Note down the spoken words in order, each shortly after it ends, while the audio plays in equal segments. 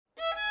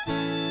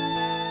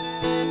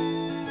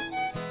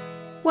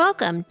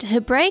Welcome to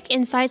Hebraic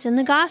Insights in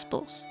the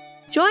Gospels.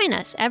 Join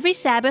us every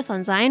Sabbath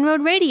on Zion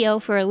Road Radio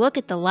for a look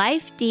at the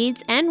life,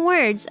 deeds, and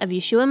words of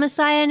Yeshua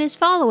Messiah and his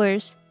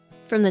followers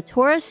from the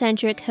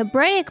Torah-centric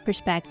Hebraic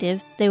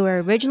perspective they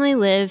were originally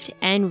lived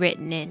and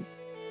written in.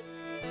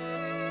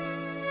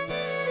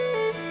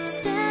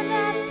 Stand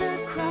at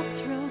the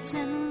crossroads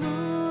and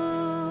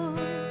look.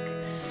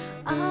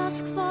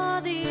 Ask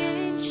for the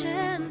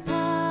ancient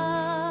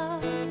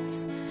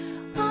paths.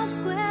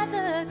 Ask where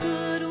the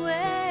good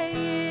way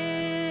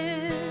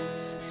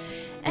is,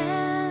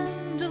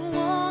 and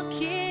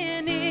walk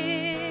in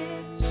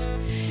it.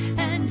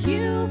 And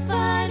you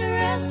find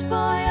rest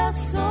for your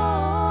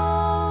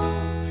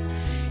souls.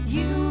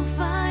 You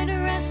find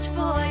rest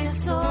for your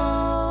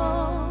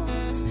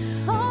souls.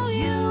 Oh,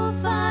 you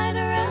find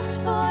rest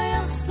for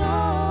your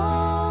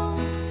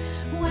souls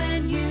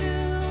when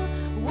you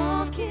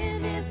walk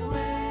in his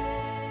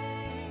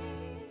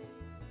way.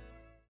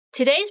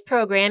 Today's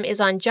program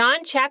is on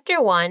John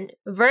chapter 1,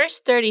 verse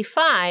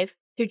 35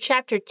 through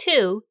chapter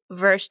 2,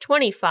 verse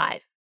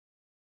 25.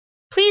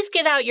 Please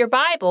get out your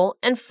Bible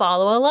and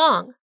follow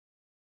along.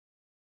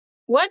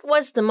 What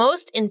was the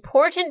most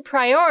important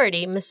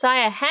priority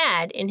Messiah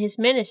had in his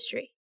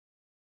ministry?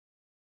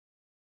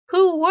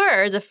 Who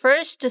were the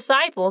first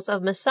disciples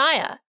of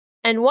Messiah,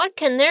 and what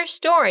can their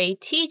story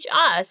teach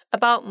us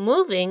about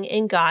moving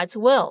in God's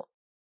will?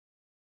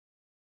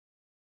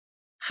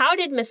 How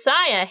did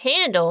Messiah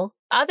handle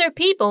other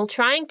people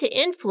trying to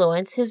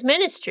influence his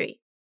ministry?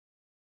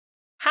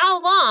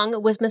 How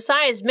long was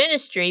Messiah's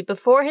ministry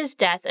before his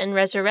death and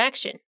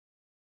resurrection?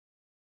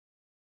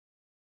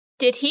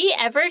 Did he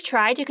ever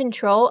try to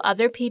control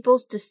other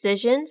people's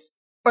decisions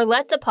or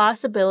let the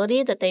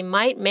possibility that they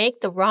might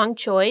make the wrong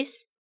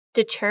choice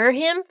deter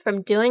him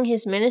from doing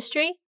his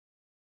ministry?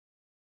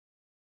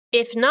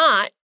 If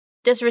not,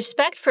 does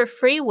respect for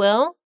free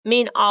will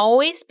mean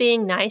always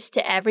being nice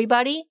to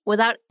everybody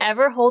without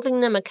ever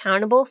holding them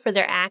accountable for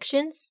their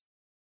actions?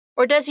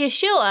 Or does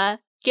Yeshua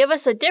give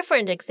us a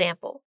different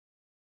example?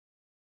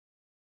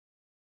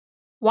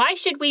 Why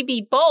should we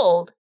be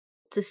bold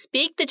to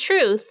speak the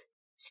truth,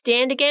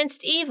 stand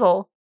against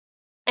evil,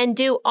 and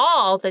do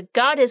all that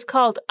God has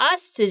called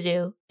us to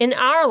do in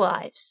our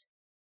lives?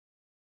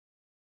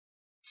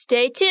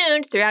 Stay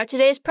tuned throughout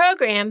today's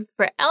program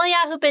for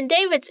Eliyahu Ben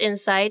David's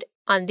insight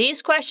on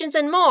these questions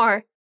and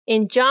more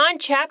in John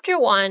chapter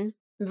 1,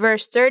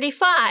 verse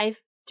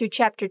 35 through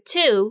chapter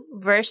 2,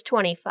 verse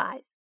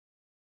 25.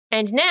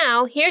 And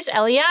now, here's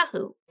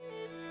Eliyahu.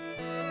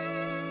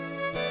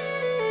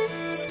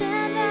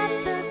 Stand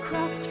at the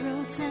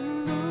crossroads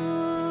and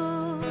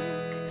look.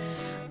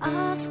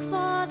 Ask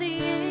for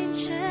the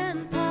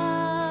ancient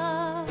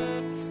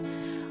paths.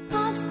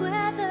 Ask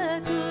where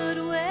the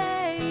good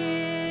way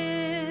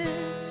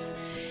is,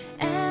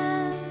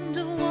 and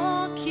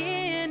walk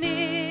in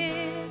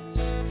it.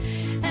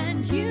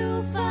 And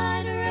you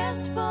find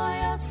rest for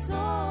your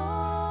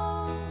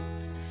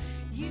souls.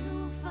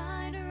 You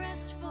find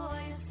rest for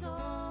your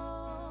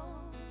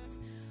souls.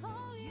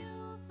 Oh,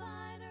 you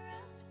find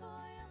rest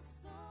for your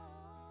souls.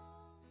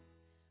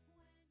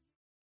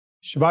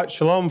 Shabbat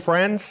Shalom,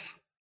 friends.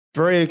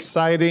 Very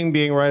exciting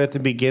being right at the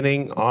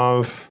beginning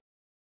of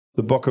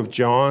the book of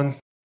John.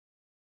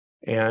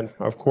 And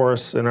of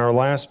course, in our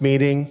last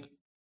meeting,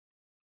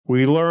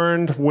 we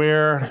learned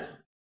where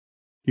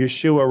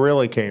Yeshua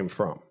really came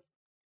from.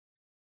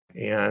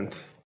 And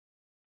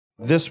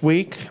this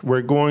week,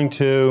 we're going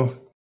to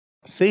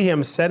see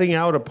him setting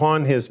out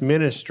upon his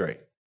ministry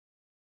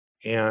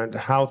and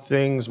how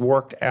things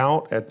worked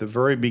out at the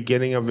very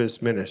beginning of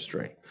his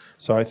ministry.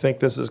 So I think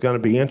this is going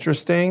to be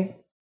interesting.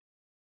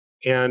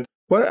 And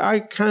what I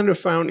kind of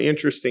found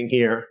interesting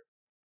here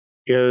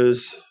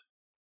is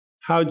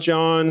how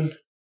John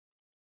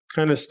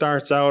kind of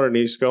starts out and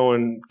he's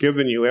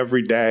giving you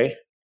every day.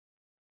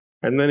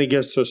 And then he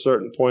gets to a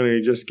certain point and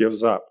he just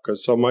gives up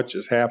because so much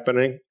is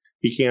happening.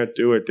 He can't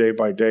do it day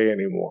by day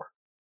anymore.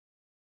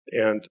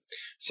 And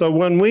so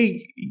when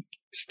we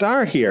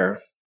start here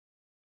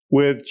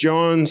with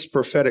John's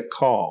prophetic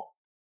call,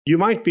 you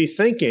might be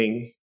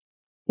thinking,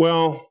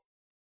 well,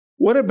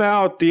 what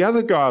about the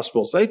other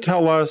Gospels? They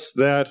tell us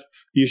that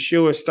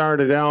Yeshua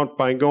started out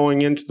by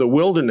going into the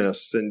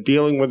wilderness and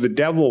dealing with the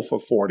devil for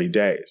 40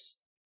 days.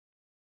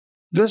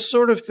 This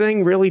sort of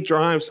thing really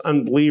drives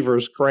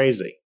unbelievers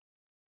crazy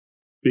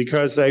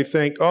because they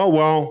think, oh,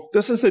 well,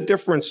 this is a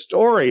different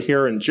story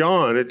here in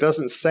John. It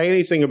doesn't say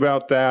anything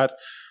about that.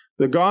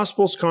 The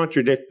Gospels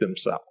contradict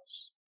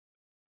themselves.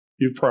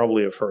 You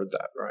probably have heard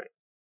that, right?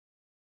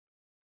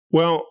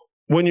 Well,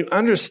 when you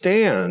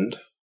understand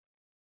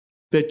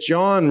that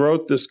John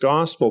wrote this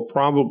gospel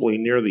probably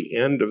near the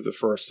end of the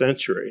first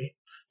century,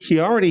 he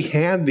already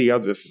had the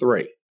other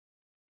three.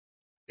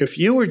 If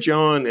you were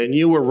John and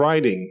you were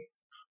writing,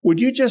 would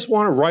you just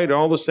want to write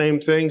all the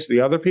same things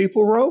the other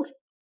people wrote?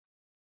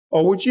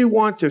 Or would you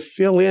want to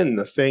fill in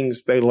the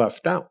things they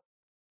left out?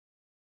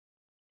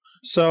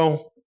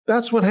 So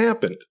that's what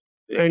happened.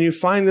 And you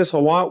find this a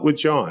lot with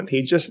John.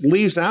 He just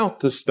leaves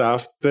out the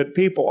stuff that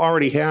people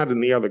already had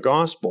in the other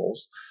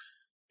Gospels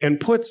and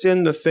puts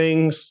in the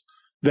things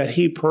that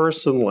he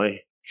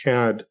personally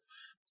had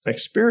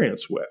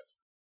experience with.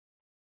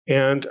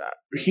 And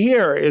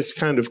here is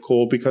kind of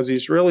cool because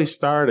he's really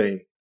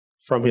starting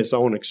from his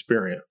own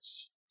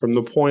experience, from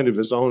the point of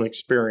his own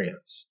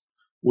experience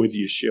with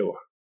Yeshua.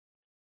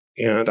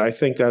 And I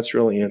think that's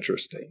really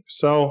interesting.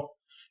 So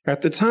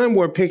at the time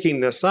we're picking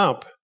this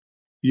up,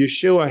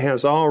 Yeshua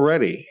has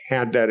already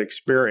had that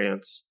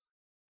experience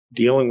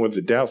dealing with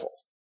the devil.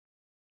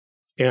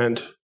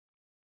 And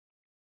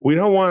we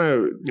don't want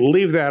to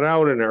leave that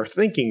out in our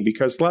thinking,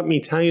 because let me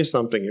tell you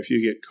something, if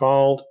you get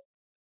called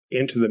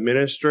into the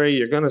ministry,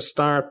 you're going to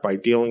start by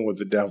dealing with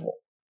the devil.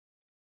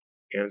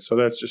 And so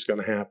that's just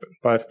going to happen.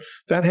 But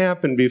that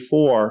happened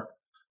before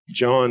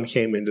John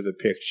came into the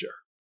picture.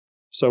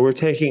 So we're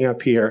taking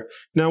up here.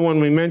 Now, when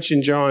we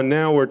mention John,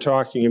 now we're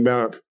talking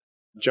about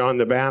John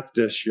the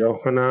Baptist,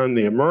 Yohanan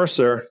the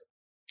Immerser.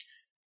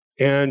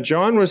 And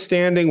John was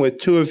standing with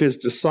two of his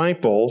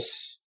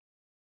disciples,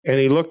 and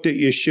he looked at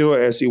Yeshua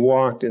as he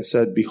walked and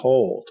said,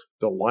 "Behold,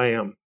 the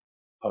Lamb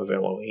of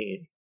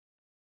Elohim."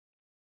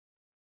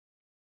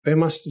 They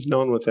must have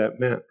known what that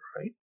meant,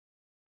 right?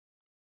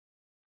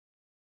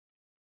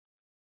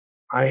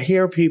 I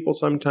hear people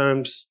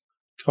sometimes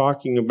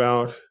talking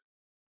about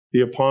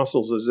the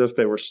apostles as if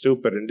they were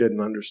stupid and didn't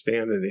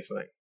understand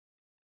anything.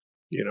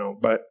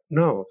 But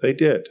no, they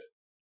did.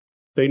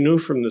 They knew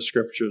from the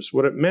scriptures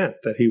what it meant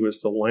that he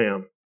was the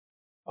Lamb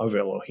of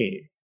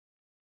Elohim.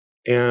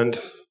 And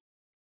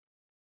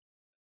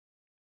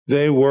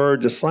they were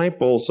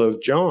disciples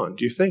of John.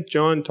 Do you think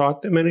John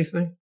taught them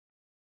anything?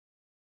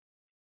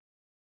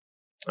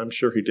 I'm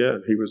sure he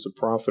did. He was a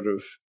prophet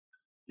of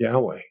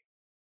Yahweh.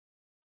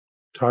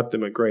 Taught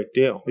them a great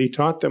deal. He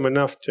taught them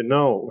enough to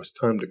know it was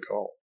time to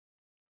go.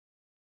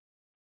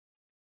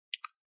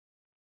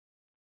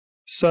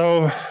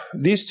 So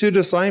these two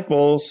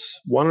disciples,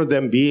 one of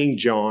them being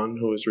John,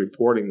 who is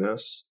reporting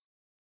this,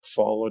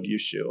 followed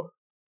Yeshua.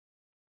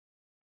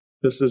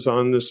 This is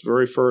on this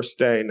very first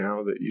day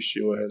now that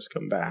Yeshua has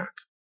come back.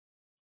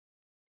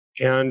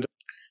 And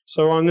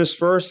so on this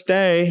first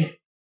day,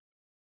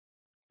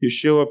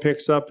 Yeshua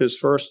picks up his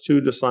first two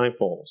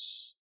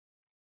disciples,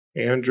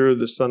 Andrew,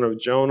 the son of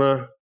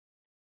Jonah,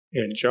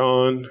 and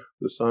John,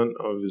 the son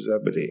of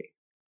Zebedee.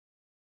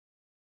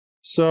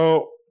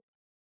 So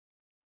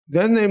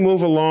then they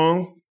move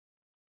along,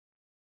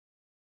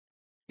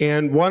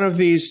 and one of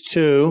these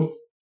two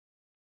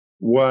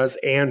was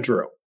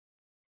Andrew.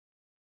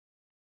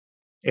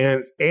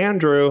 And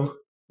Andrew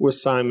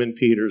was Simon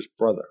Peter's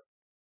brother.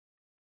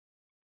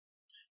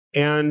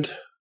 And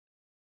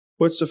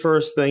what's the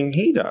first thing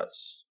he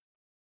does?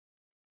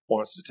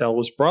 Wants to tell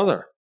his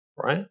brother,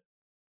 right?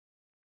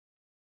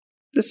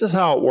 This is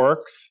how it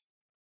works.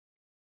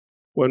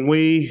 When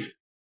we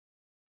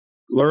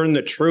learn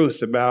the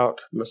truth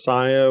about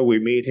Messiah, we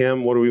meet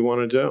him, what do we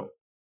want to do?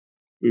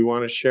 We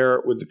want to share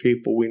it with the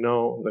people we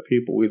know, the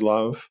people we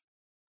love.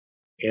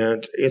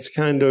 And it's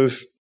kind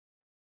of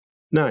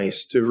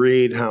nice to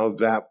read how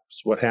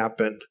that's what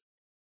happened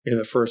in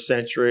the first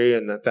century,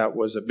 and that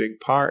was a big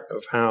part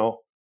of how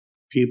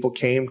people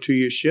came to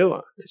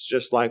Yeshua. It's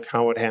just like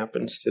how it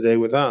happens today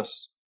with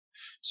us.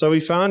 So he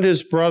found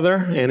his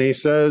brother, and he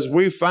says,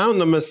 "We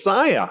found the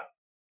Messiah."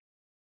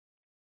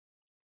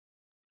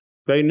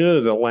 They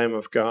knew the Lamb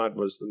of God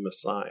was the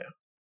Messiah.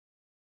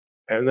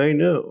 And they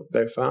knew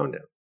they found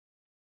him.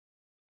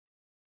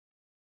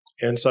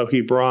 And so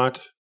he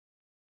brought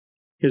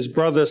his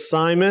brother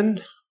Simon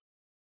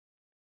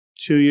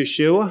to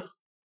Yeshua,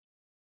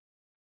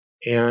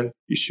 and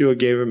Yeshua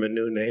gave him a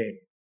new name.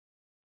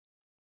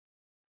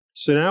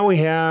 So now we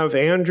have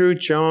Andrew,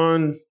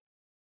 John,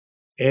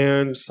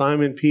 and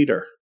Simon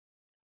Peter.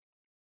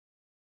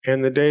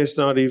 And the day's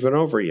not even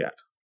over yet.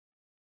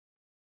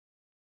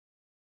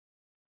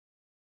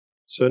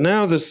 So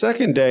now the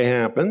second day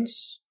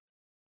happens.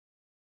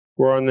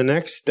 We're on the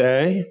next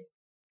day.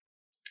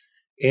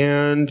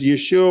 And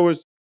Yeshua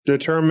was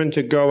determined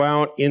to go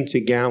out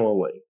into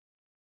Galilee.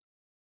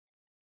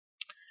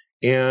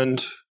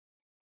 And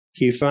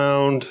he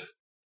found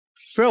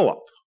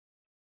Philip.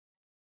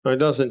 Now, it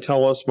doesn't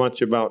tell us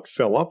much about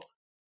Philip,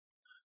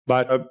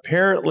 but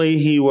apparently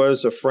he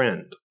was a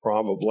friend,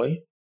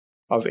 probably,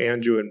 of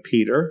Andrew and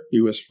Peter. He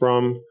was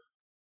from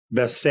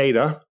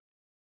Bethsaida,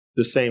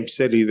 the same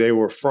city they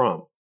were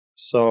from.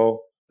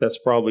 So that's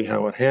probably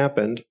how it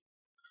happened.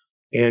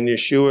 And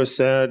Yeshua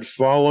said,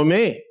 "Follow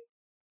me."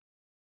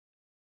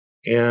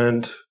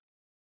 And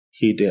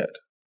he did.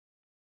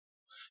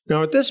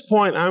 Now, at this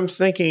point, I'm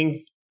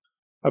thinking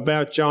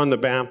about John the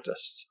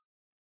Baptist.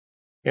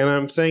 And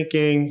I'm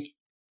thinking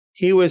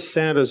he was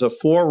sent as a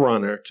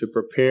forerunner to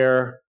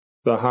prepare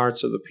the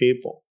hearts of the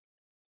people.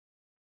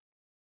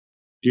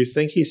 Do you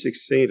think he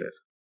succeeded?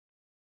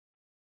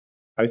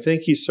 I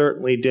think he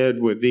certainly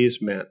did with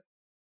these men,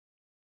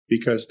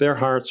 because their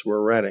hearts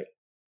were ready.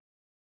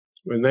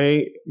 When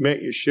they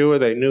met Yeshua,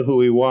 they knew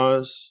who he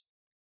was.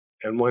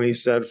 And when he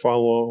said,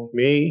 "Follow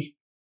me,"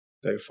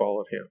 they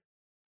followed him.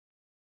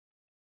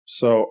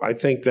 So I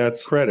think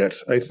that's credit,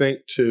 I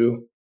think,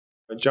 to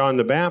John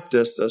the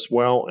Baptist as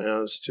well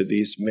as to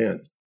these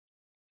men.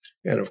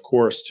 and of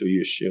course to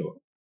Yeshua.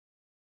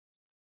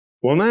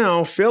 Well,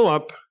 now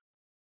Philip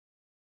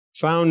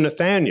found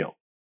Nathanael.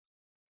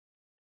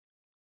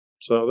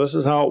 So this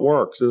is how it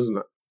works, isn't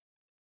it?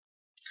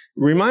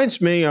 It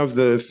reminds me of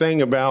the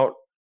thing about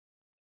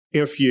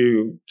if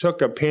you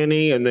took a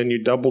penny and then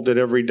you doubled it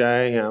every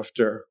day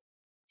after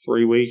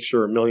 3 weeks,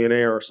 you're a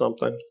millionaire or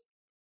something.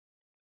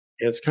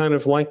 It's kind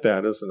of like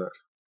that, isn't it?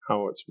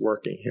 How it's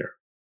working here.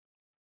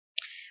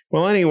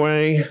 Well,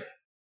 anyway,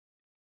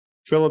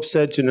 Philip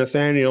said to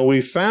Nathanael,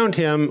 "We found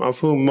him of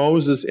whom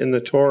Moses in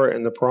the Torah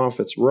and the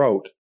prophets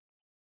wrote,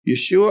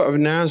 Yeshua of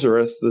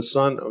Nazareth, the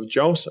son of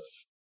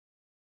Joseph."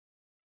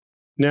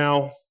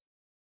 Now,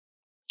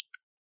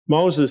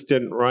 Moses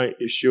didn't write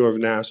Yeshua of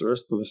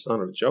Nazareth, the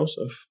son of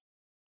Joseph,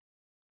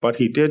 but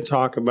he did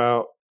talk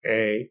about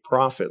a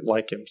prophet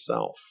like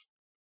himself.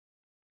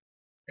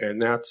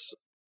 And that's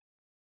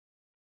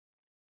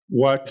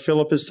what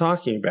Philip is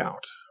talking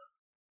about.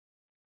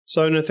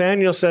 So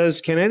Nathanael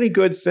says, "Can any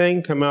good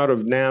thing come out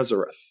of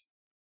Nazareth?"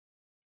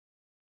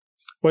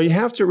 Well, you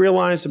have to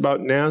realize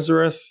about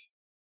Nazareth,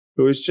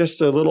 it was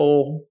just a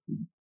little,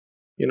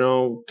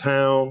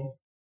 town,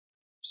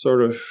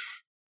 sort of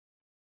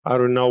out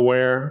of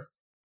nowhere,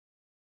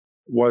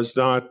 was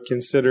not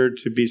considered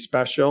to be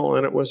special,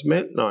 and it was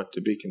meant not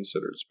to be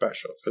considered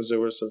special because there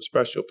were some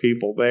special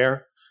people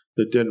there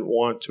that didn't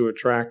want to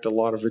attract a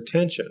lot of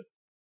attention.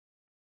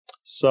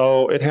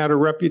 So it had a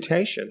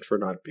reputation for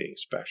not being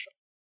special.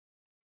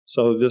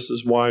 So this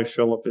is why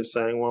Philip is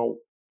saying, well,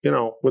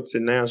 what's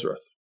in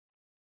Nazareth?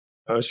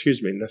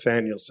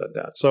 Nathanael said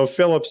that. So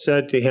Philip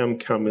said to him,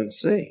 "Come and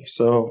see."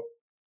 So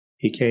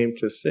he came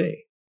to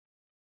see.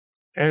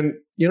 And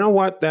you know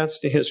what? That's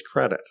to his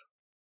credit.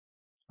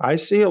 I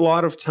see a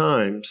lot of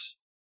times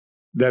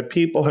that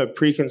people have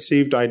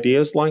preconceived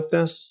ideas like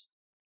this,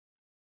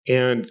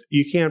 and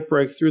you can't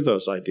break through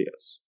those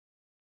ideas.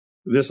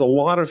 There's a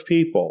lot of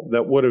people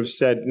that would have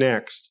said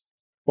next,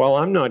 "Well,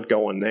 I'm not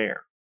going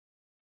there."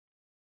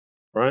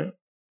 Right?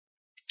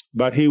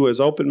 But he was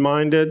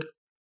open-minded,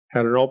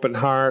 had an open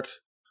heart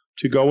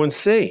to go and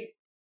see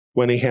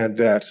when he had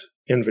that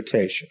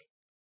invitation.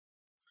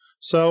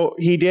 So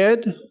he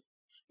did,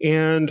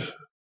 and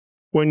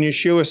when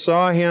Yeshua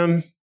saw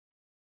him,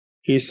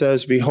 he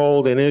says,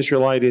 "Behold, an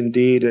Israelite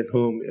indeed, in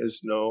whom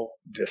is no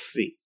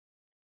deceit."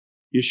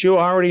 Yeshua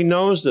already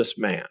knows this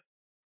man.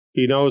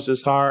 He knows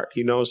his heart.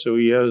 He knows who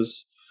he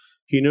is.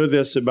 He knew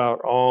this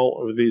about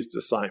all of these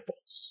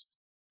disciples.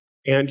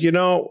 And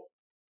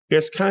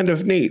it's kind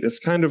of neat. It's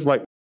kind of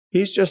like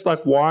he's just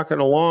like walking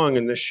along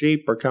and the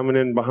sheep are coming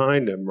in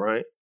behind him,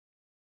 right?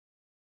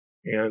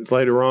 And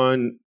later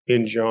on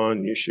in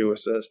John, Yeshua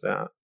says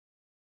that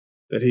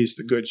he's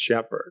the good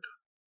shepherd.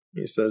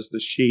 He says the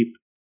sheep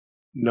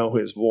know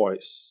his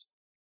voice.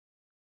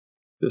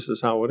 This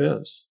is how it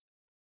is.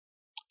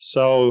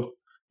 So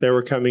they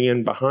were coming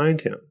in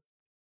behind him.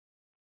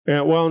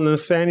 And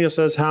Nathanael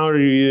says, "How do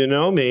you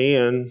know me?"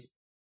 And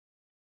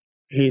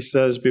he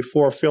says,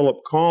 "Before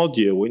Philip called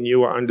you, when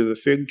you were under the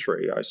fig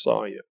tree, I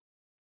saw you."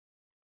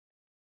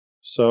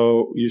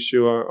 So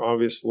Yeshua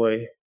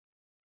obviously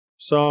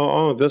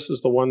saw, this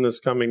is the one that's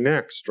coming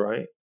next,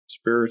 right?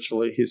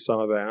 Spiritually, he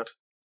saw that.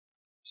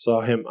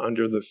 Saw him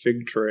under the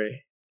fig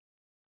tree.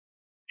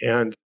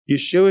 And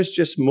Yeshua is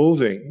just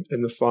moving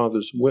in the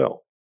Father's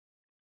will.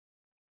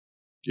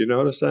 Do you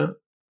notice that?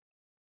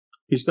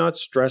 He's not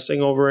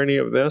stressing over any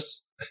of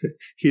this.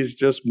 He's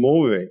just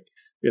moving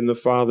in the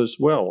Father's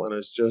will, and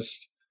it's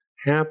just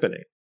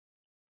happening.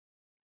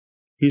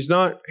 He's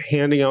not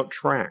handing out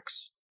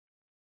tracts.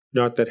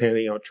 Not that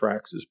handing out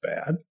tracts is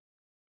bad.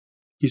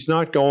 He's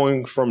not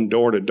going from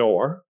door to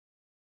door.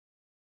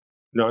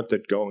 Not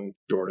that going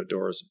door to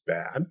door is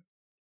bad.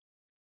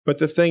 But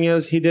the thing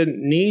is, he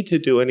didn't need to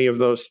do any of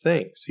those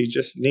things. He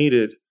just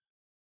needed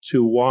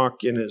to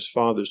walk in his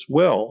Father's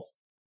will,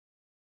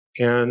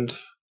 and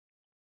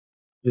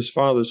his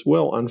Father's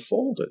will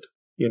unfolded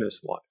in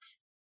his life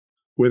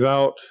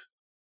without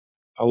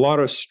a lot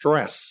of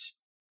stress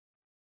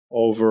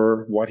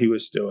over what he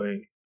was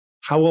doing.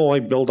 How will I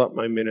build up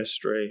my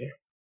ministry?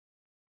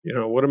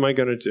 What am I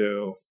going to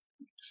do?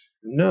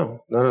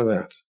 No, none of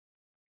that.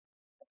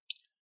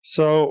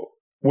 So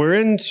we're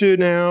into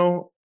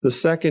now the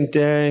second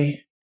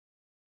day,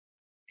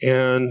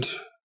 and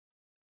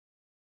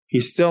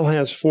he still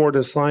has 4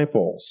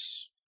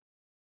 disciples.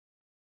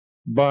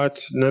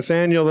 But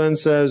Nathanael then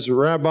says,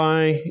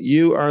 "Rabbi,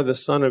 you are the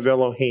son of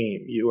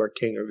Elohim. You are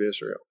king of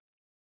Israel."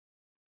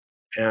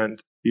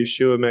 And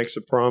Yeshua makes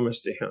a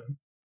promise to him.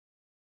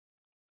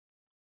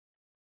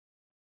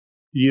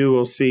 You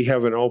will see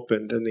heaven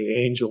opened and the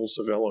angels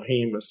of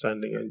Elohim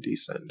ascending and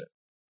descending.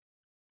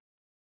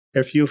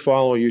 If you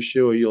follow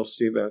Yeshua, you'll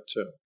see that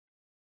too.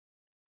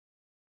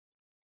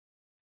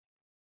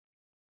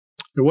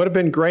 It would have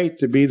been great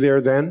to be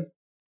there then,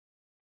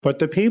 but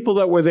the people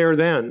that were there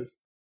then,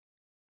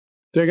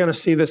 they're going to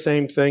see the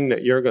same thing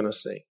that you're going to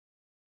see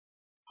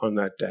on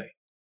that day.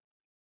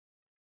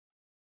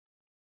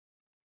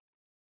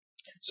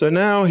 So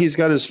now he's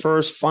got his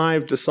first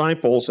 5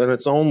 disciples, and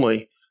it's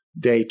only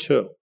day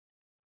 2.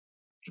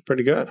 It's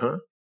pretty good, huh?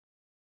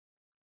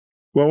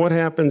 Well, what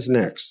happens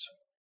next?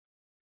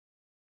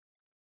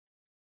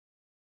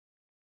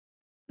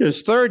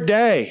 His third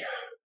day.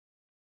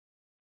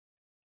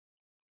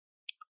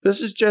 This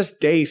is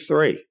just day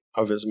 3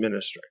 of his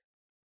ministry.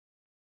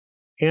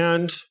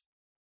 And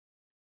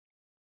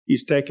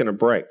he's taking a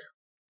break.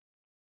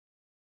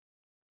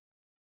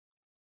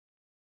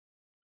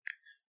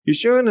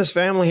 Yeshua and his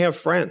family have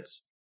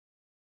friends.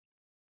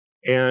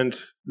 And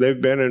they've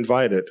been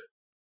invited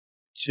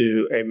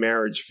to a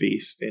marriage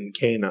feast in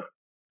Cana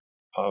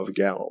of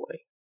Galilee.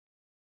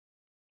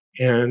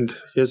 And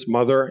his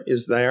mother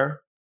is there.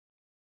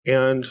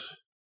 And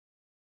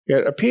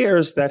it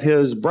appears that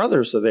his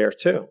brothers are there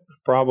too,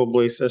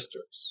 probably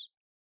sisters.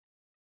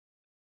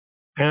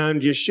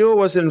 And Yeshua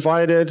was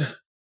invited,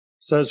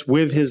 says,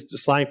 with his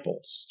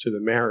disciples to the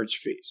marriage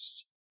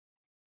feast.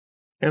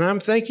 And I'm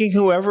thinking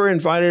whoever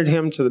invited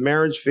him to the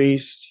marriage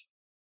feast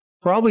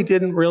probably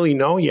didn't really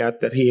know yet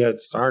that he had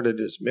started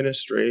his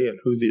ministry and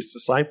who these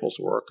disciples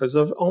were, because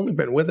they've only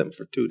been with him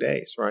for 2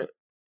 days, right?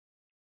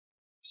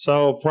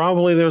 So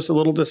probably there's a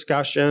little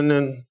discussion,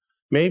 and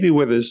maybe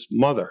with his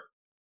mother.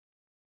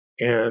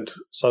 And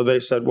so they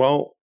said,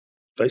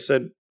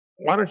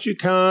 why don't you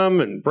come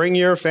and bring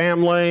your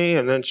family?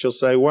 And then she'll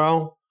say,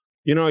 well,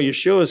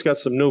 Yeshua's got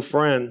some new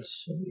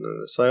friends. And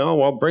they say, oh,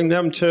 well, bring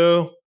them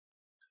too.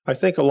 I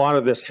think a lot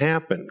of this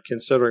happened,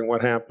 considering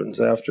what happens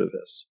after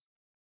this.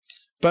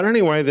 But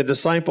anyway, the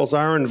disciples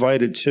are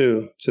invited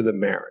to the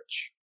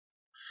marriage.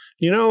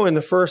 In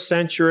the first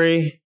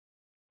century,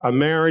 a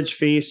marriage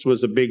feast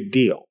was a big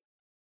deal.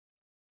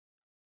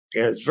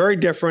 And it's very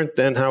different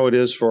than how it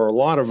is for a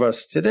lot of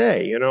us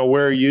today.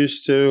 We're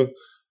used to,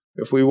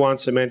 if we want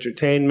some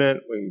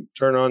entertainment, we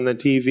turn on the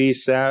TV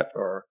set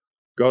or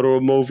go to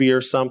a movie or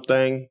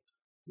something.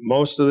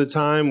 Most of the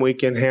time, we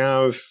can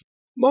have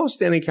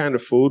most any kind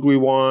of food we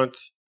want.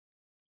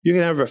 You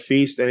can have a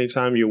feast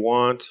anytime you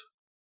want.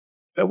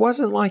 It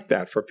wasn't like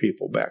that for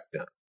people back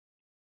then.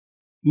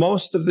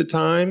 Most of the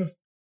time,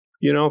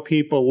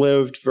 people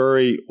lived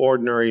very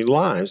ordinary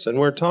lives. And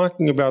we're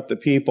talking about the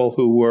people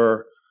who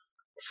were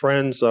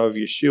friends of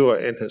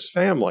Yeshua and his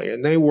family.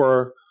 And they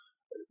were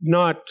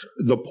not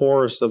the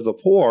poorest of the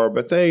poor,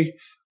 but they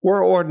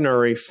were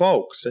ordinary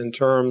folks in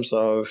terms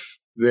of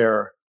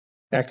their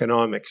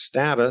economic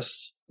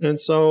status. And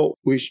so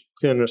we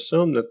can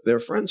assume that their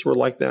friends were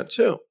like that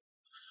too.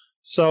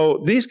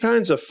 So these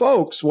kinds of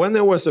folks, when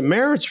there was a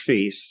marriage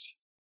feast,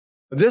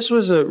 this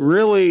was a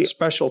really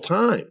special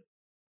time.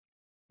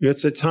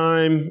 It's a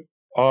time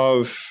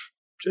of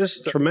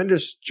just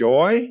tremendous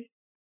joy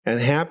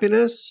and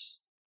happiness.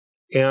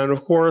 And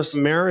of course,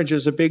 marriage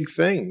is a big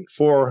thing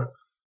for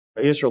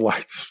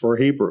Israelites, for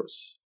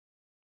Hebrews.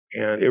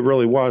 And it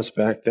really was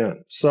back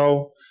then.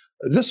 So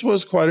this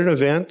was quite an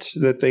event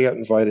that they got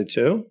invited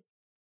to.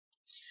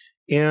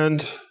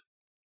 And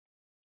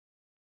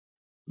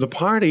the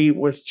party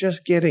was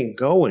just getting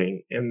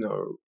going and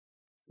the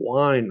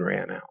wine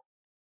ran out.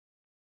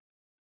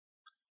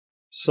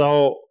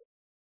 So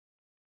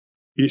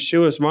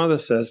Yeshua's mother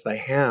says they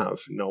have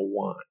no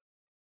wine.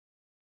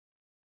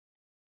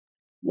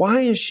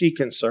 Why is she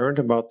concerned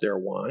about their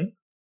wine?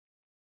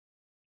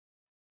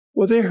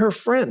 Well, they're her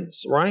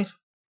friends, right?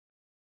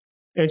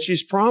 And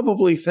she's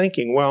probably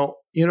thinking, well,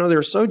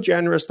 they're so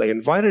generous. They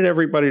invited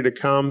everybody to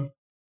come.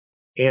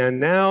 And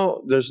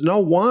now there's no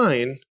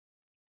wine.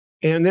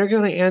 And they're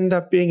going to end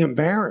up being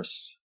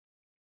embarrassed.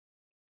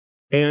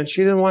 And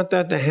she didn't want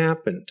that to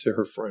happen to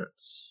her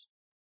friends.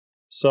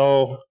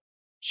 So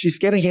she's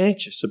getting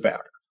anxious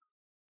about it.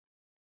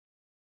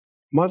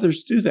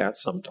 Mothers do that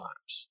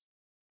sometimes.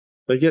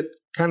 They get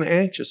kind of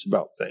anxious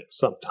about things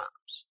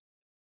sometimes.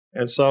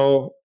 And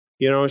so,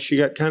 she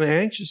got kind of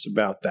anxious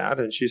about that.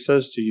 And she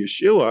says to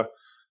Yeshua,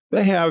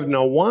 they have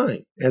no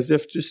wine, as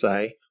if to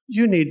say,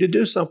 you need to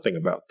do something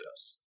about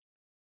this.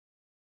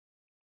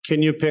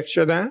 Can you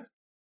picture that?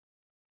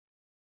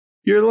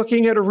 You're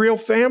looking at a real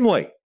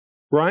family,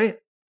 right?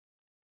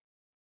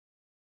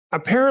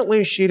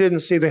 Apparently, she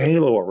didn't see the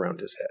halo around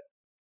his head.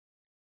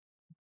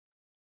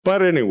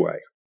 But anyway,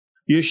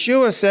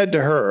 Yeshua said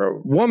to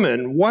her,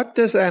 woman, what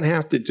does that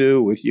have to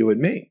do with you and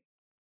me?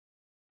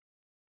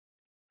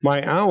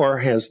 My hour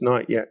has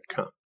not yet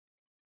come.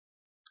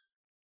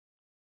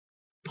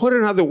 Put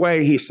another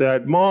way, he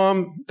said,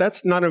 Mom,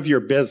 that's none of your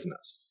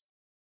business.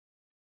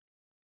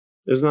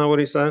 Isn't that what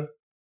he said?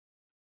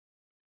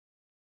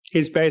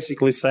 He's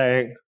basically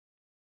saying,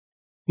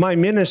 my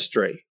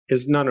ministry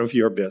is none of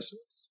your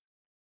business.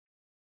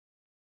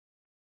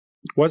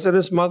 Was it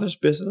his mother's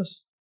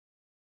business?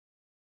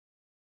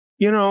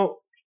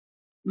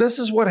 This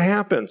is what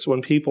happens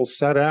when people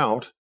set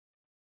out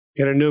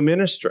in a new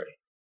ministry.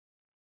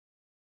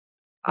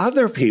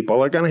 Other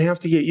people are going to have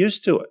to get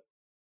used to it.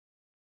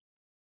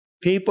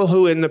 People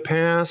who in the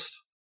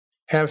past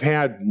have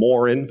had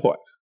more input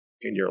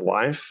in your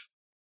life,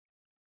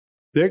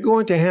 they're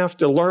going to have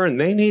to learn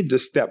they need to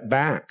step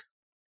back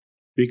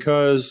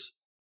because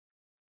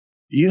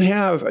you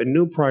have a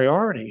new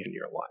priority in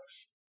your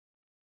life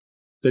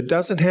that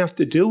doesn't have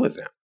to do with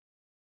them.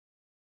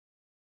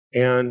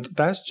 And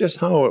that's just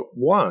how it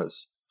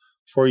was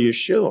for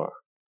Yeshua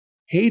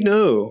he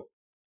knew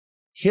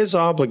his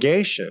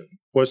obligation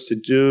was to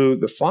do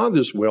the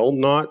father's will,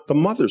 not the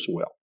mother's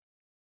will.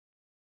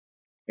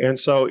 And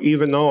so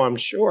even though I'm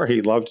sure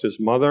he loved his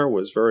mother,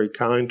 was very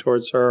kind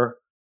towards her,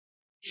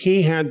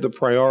 he had the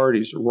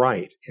priorities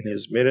right in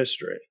his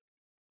ministry.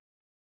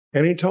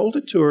 And he told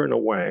it to her in a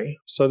way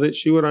so that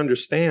she would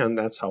understand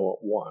that's how it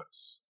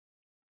was.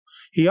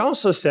 He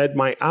also said,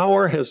 "My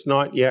hour has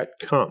not yet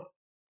come."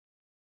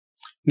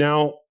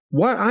 Now,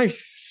 what I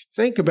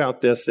think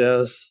about this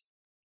is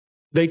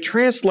they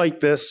translate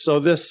this so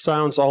this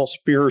sounds all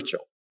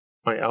spiritual.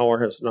 My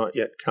hour has not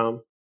yet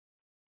come.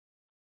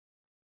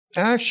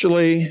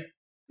 Actually,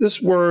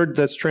 this word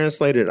that's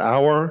translated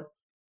hour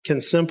can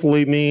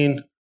simply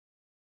mean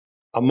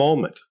a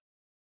moment.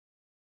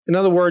 In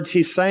other words,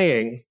 he's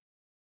saying,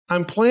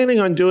 I'm planning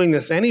on doing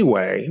this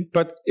anyway,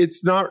 but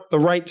it's not the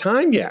right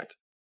time yet.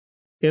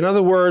 In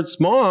other words,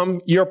 Mom,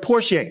 you're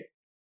pushing.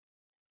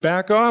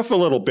 Back off a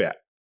little bit.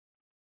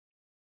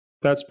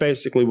 That's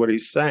basically what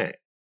he's saying.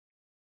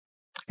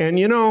 And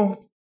you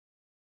know,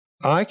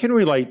 I can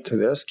relate to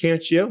this,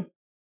 can't you?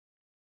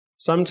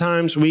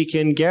 Sometimes we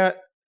can get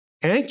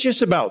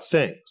anxious about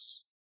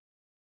things,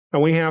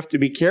 and we have to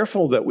be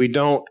careful that we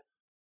don't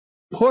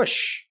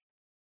push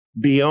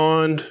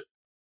beyond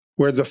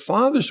where the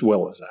Father's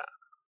will is at,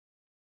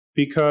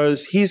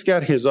 because he's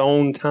got his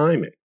own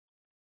timing.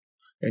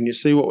 And you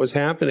see what was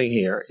happening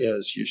here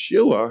is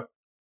Yeshua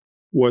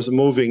was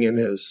moving in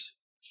his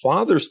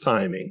Father's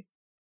timing,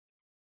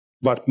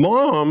 but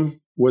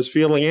Mom was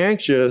feeling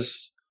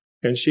anxious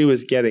and she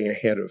was getting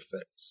ahead of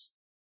things,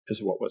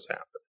 is what was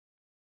happening.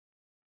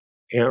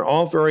 And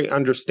all very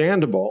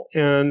understandable,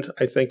 and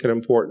I think an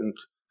important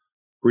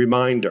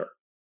reminder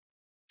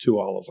to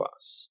all of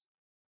us.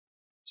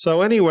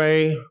 So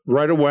anyway,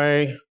 right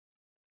away,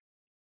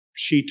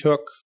 she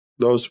took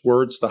those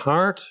words to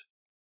heart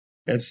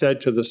and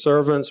said to the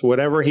servants,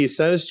 whatever he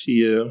says to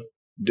you,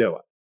 do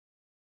it.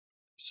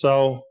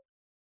 So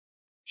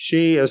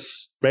she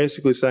is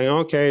basically saying,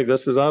 okay,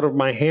 this is out of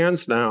my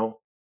hands now.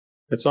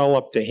 It's all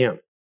up to him.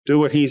 Do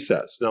what he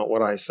says, not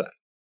what I say.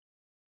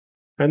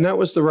 And that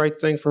was the right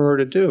thing for her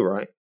to do,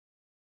 right?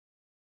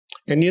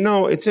 And you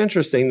know, it's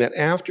interesting that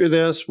after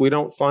this, we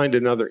don't find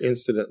another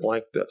incident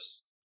like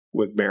this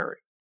with Mary.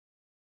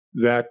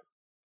 That,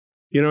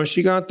 you know,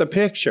 she got the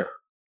picture.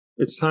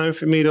 It's time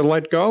for me to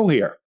let go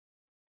here.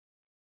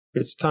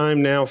 It's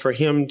time now for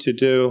him to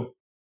do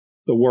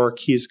the work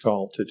he's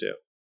called to do.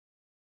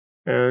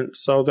 And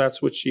so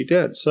that's what she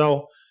did.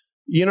 So,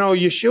 you know,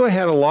 Yeshua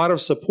had a lot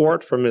of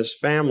support from his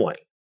family,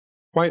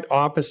 quite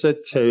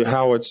opposite to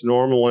how it's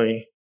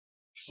normally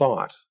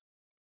thought.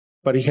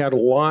 But he had a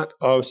lot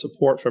of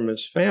support from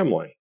his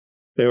family.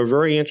 They were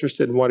very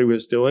interested in what he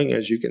was doing,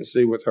 as you can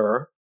see with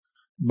her.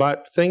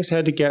 But things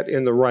had to get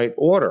in the right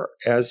order.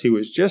 As he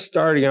was just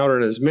starting out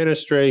in his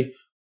ministry,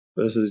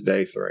 this is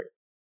day 3.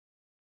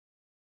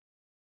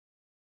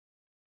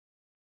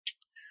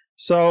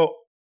 So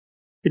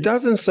it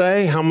doesn't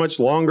say how much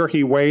longer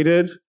he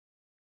waited,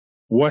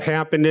 what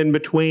happened in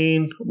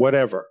between,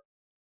 whatever.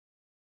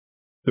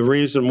 The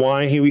reason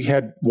why he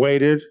had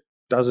waited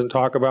doesn't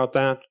talk about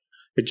that.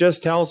 It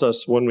just tells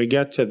us when we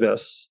get to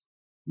this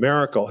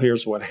miracle,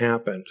 here's what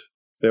happened.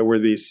 There were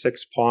these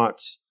 6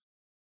 pots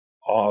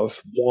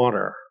of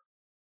water.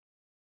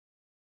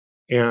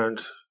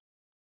 And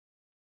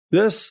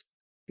this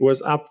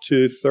was up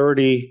to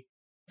 30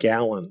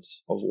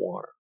 gallons of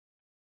water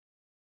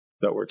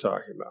that we're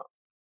talking about.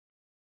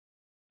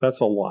 That's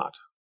a lot.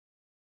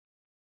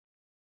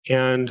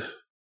 And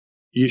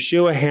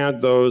Yeshua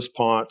had those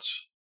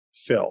pots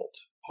filled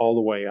all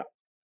the way up.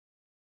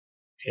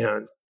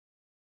 And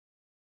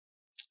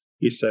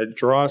he said,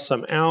 draw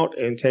some out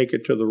and take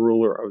it to the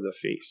ruler of the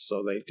feast.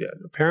 So they did.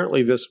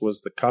 Apparently this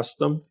was the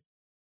custom.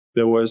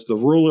 There was the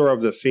ruler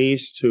of the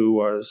feast who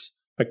was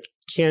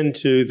akin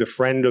to the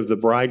friend of the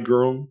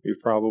bridegroom.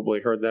 You've probably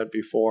heard that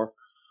before,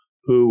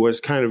 who was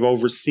kind of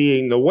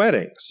overseeing the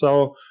wedding.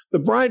 So the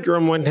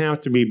bridegroom wouldn't have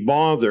to be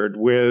bothered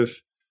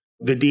with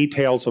the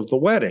details of the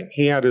wedding.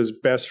 He had his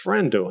best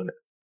friend doing it.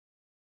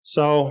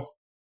 So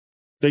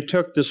they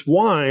took this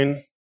wine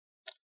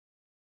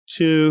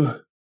to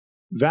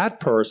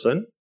that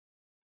person.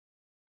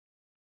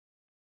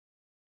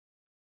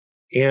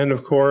 And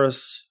of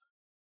course,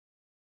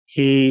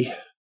 he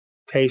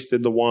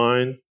tasted the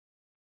wine,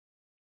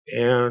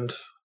 and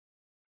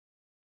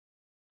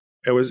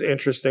it was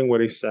interesting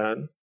what he said.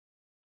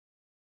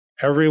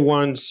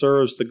 Everyone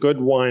serves the good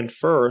wine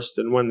first,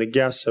 and when the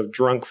guests have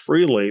drunk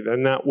freely,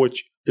 then that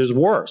which is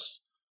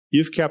worse.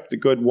 You've kept the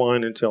good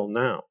wine until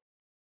now.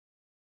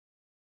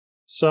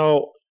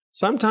 So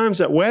sometimes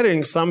at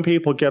weddings, some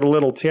people get a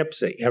little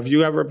tipsy. Have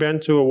you ever been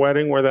to a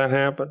wedding where that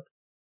happened?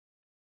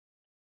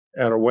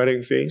 At a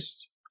wedding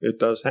feast? It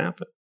does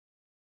happen.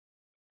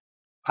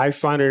 I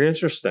find it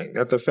interesting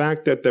that the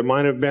fact that there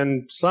might have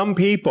been some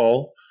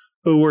people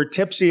who were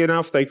tipsy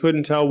enough they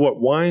couldn't tell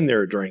what wine they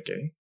were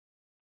drinking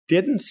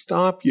didn't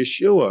stop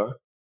Yeshua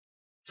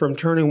from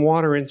turning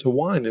water into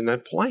wine in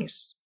that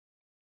place.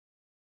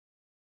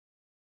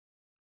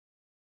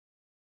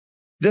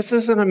 This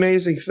is an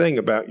amazing thing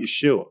about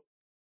Yeshua.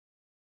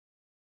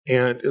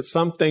 And it's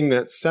something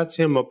that sets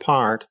him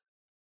apart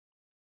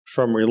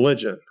from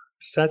religion,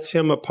 sets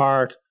him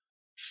apart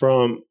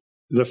from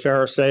the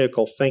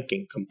Pharisaical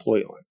thinking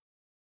completely.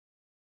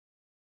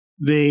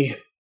 The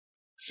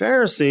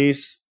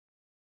Pharisees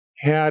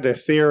had a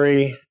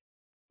theory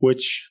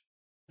which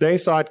they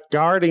thought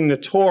guarding the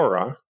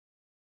Torah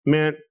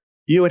meant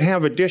you would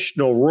have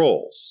additional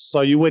rules,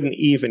 so you wouldn't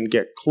even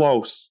get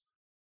close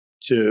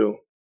to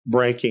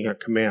breaking a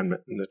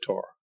commandment in the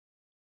Torah.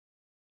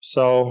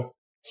 So,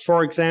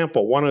 for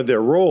example, one of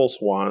their rules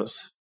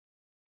was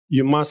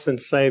you mustn't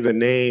say the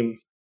name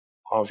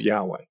of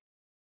Yahweh.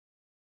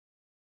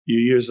 You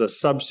use a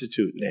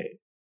substitute name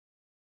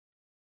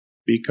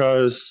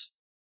because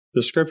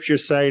the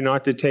scriptures say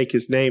not to take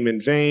his name in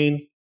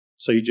vain,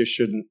 so you just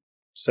shouldn't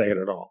say it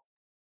at all.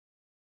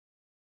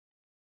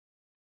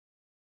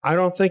 I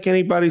don't think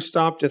anybody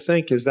stopped to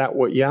think, is that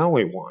what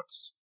Yahweh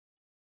wants?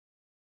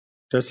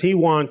 Does he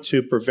want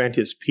to prevent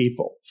his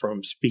people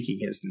from speaking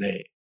his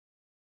name?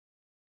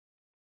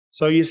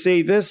 So you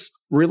see, this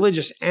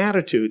religious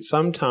attitude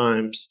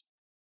sometimes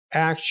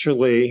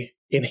actually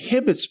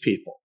inhibits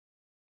people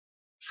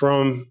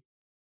from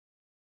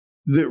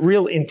the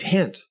real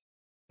intent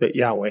that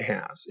Yahweh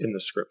has in the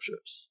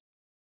scriptures.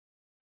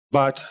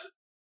 But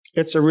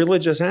it's a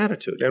religious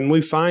attitude, and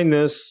we find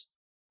this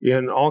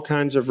in all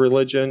kinds of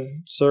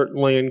religion.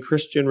 Certainly in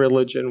Christian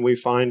religion we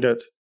find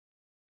it.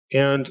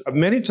 And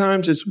many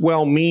times it's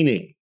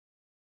well-meaning.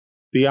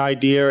 The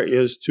idea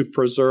is to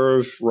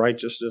preserve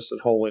righteousness and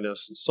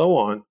holiness and so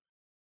on.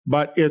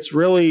 But it's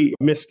really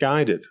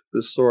misguided.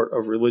 This sort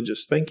of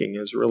religious thinking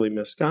is really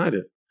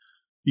misguided.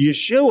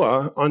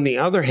 Yeshua, on the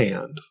other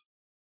hand,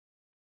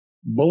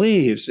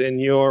 believes in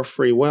your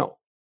free will.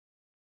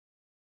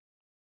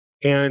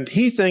 And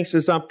he thinks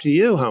it's up to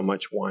you how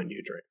much wine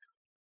you drink.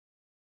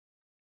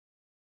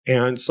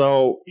 And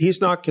so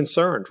he's not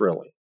concerned,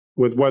 really,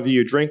 with whether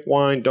you drink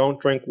wine, don't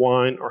drink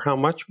wine, or how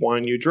much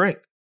wine you drink.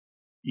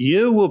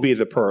 You will be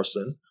the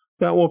person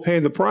that will pay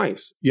the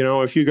price. You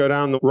know, if you go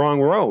down the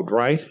wrong road,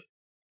 right?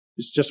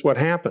 It's just what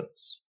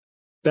happens.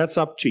 That's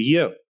up to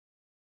you.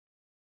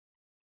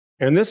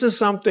 And this is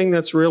something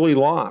that's really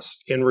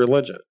lost in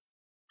religion.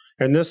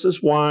 And this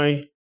is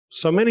why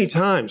so many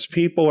times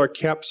people are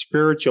kept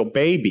spiritual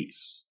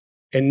babies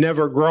and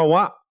never grow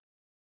up,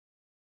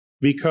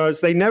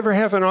 because they never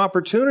have an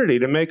opportunity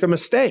to make a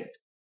mistake.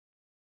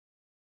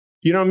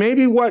 You know,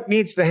 maybe what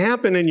needs to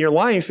happen in your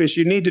life is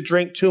you need to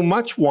drink too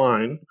much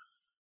wine,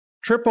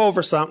 trip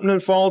over something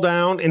and fall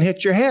down and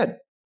hit your head.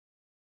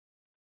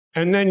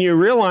 And then you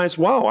realize,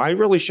 wow, I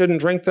really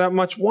shouldn't drink that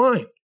much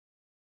wine.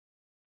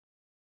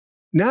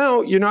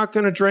 Now you're not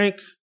going to drink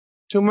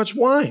too much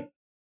wine.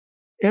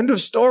 End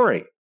of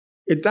story.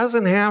 It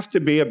doesn't have to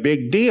be a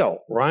big deal,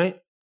 right?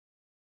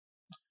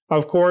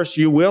 Of course,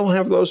 you will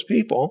have those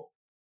people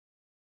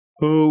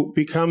who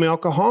become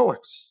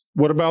alcoholics.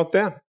 What about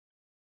them?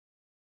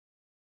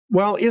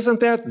 Well, isn't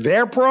that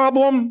their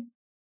problem?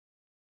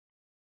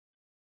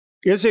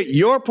 Is it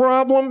your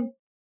problem?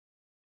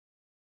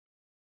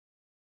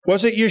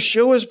 Was it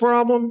Yeshua's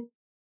problem?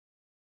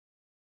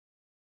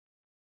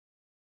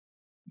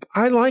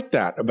 I like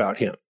that about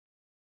him.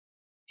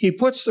 He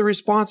puts the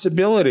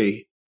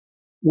responsibility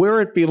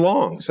where it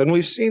belongs. And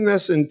we've seen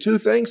this in two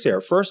things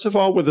here. First of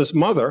all, with his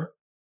mother,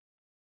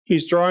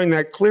 he's drawing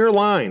that clear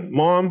line.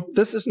 Mom,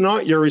 this is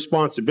not your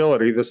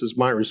responsibility. This is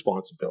my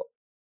responsibility.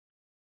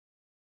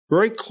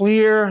 Very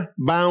clear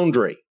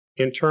boundary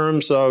in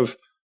terms of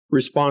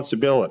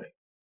responsibility.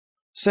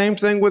 Same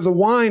thing with the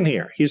wine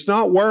here. He's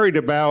not worried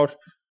about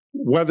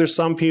whether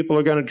some people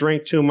are going to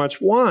drink too much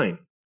wine.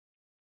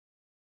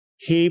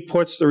 He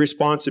puts the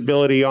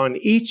responsibility on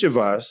each of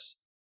us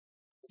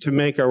to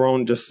make our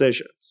own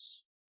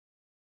decisions.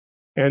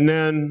 And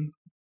then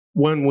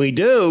when we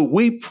do,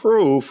 we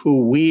prove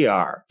who we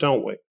are,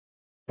 don't we?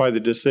 By the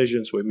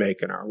decisions we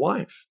make in our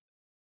life.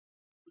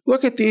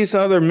 Look at these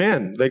other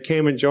men that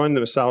came and joined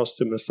themselves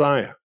to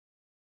Messiah.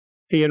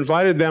 He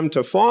invited them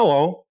to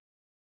follow.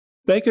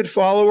 They could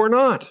follow or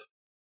not.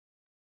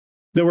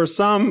 There were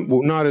some,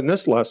 not in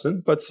this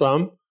lesson, but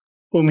some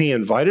whom he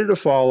invited to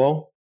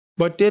follow,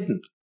 but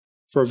didn't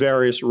for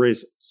various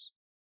reasons.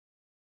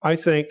 I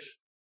think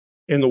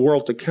in the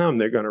world to come,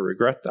 they're going to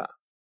regret that.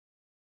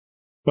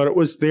 But it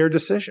was their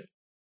decision.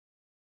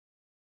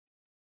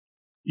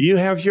 You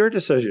have your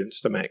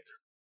decisions to make,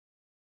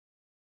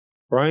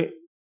 right?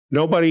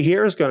 Nobody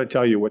here is going to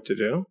tell you what to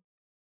do.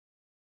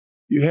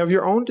 You have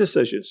your own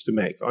decisions to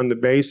make on the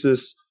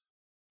basis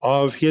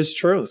of his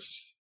truth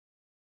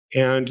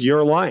and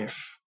your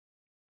life.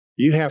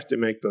 You have to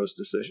make those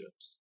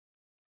decisions.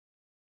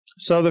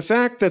 So the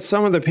fact that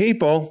some of the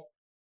people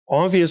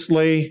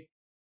obviously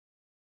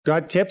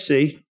got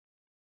tipsy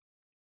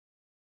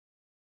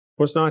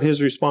was not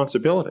his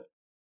responsibility,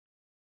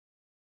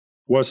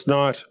 was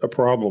not a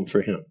problem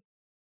for him.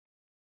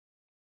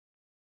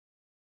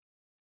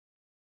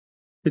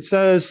 It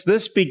says,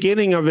 this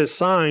beginning of his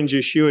signs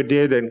Yeshua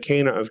did in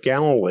Cana of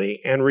Galilee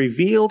and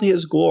revealed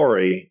his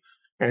glory,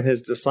 and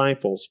his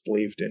disciples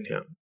believed in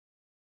him.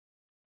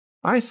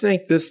 I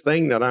think this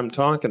thing that I'm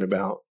talking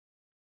about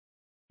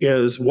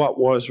is what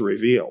was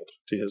revealed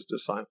to his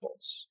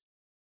disciples.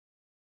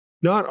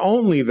 Not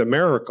only the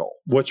miracle,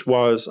 which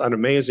was an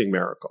amazing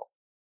miracle,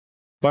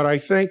 but I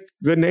think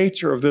the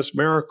nature of this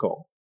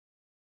miracle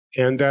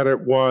and that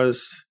it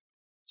was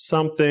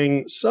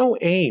something so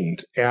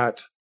aimed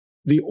at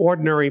the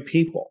ordinary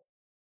people.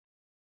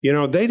 You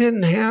know, they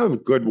didn't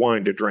have good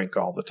wine to drink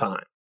all the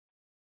time.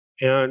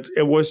 And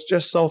it was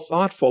just so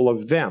thoughtful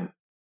of them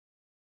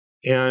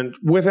and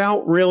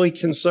without really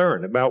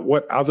concern about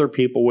what other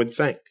people would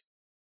think.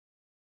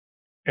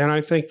 And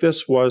I think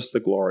this was the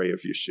glory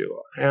of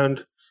Yeshua.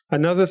 And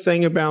another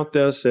thing about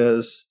this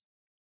is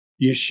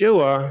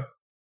Yeshua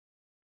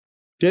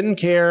didn't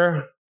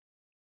care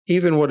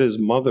even what his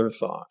mother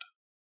thought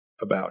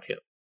about him.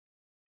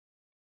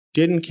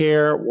 Didn't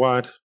care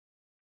what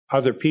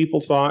other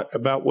people thought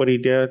about what he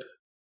did.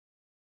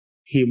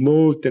 He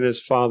moved in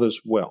his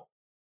Father's will,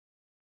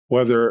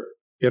 whether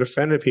it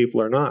offended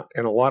people or not.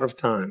 And a lot of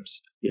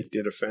times it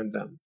did offend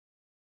them.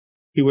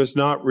 He was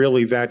not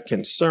really that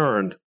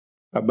concerned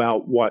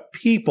about what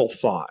people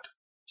thought,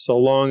 so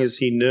long as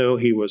he knew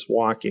he was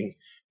walking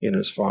in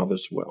his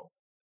Father's will.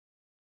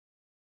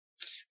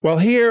 Well,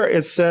 here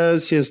it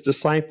says his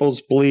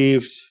disciples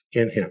believed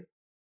in him.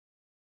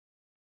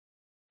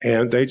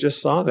 And they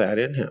just saw that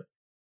in him.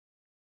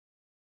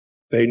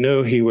 They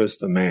knew he was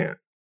the man.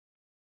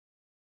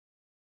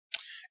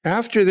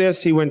 After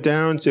this, he went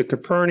down to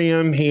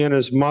Capernaum, he and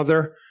his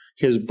mother,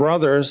 his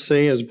brothers,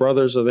 see, his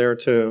brothers are there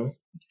too,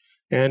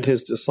 and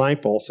his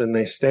disciples, and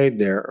they stayed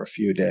there a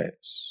few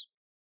days.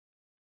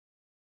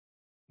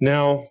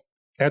 Now,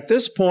 at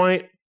this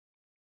point,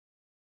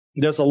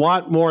 there's a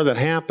lot more that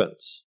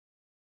happens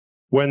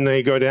when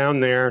they go down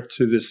there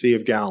to the Sea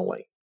of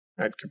Galilee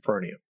at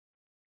Capernaum.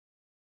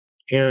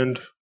 And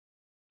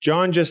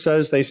John just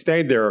says they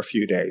stayed there a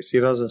few days. He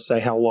doesn't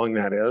say how long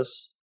that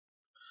is.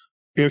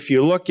 If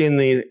you look in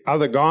the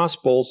other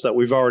Gospels that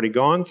we've already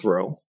gone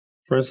through,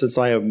 for instance,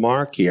 I have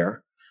Mark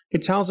here,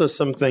 it tells us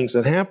some things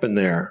that happened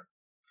there.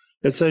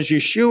 It says,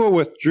 Yeshua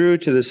withdrew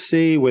to the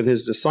sea with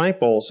his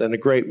disciples, and a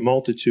great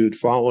multitude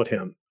followed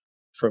him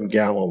from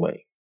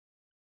Galilee.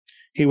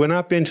 He went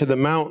up into the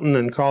mountain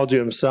and called to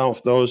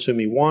himself those whom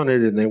he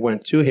wanted, and they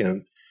went to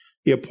him.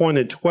 He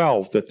appointed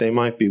 12 that they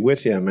might be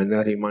with him and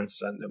that he might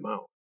send them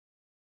out.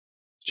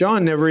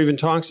 John never even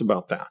talks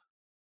about that.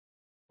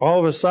 All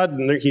of a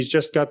sudden, he's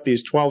just got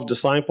these 12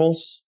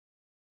 disciples.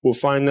 We'll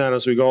find that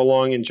as we go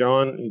along in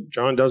John.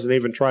 John doesn't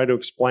even try to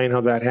explain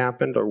how that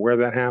happened or where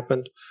that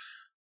happened,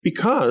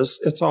 because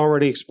it's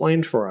already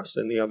explained for us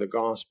in the other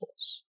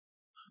Gospels.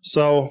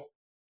 So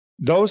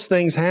those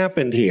things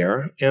happened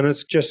here, and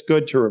it's just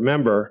good to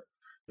remember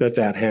that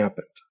that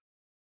happened.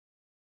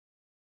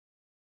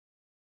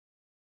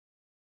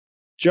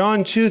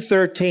 John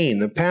 2:13,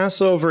 the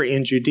Passover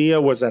in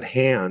Judea was at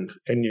hand,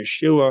 and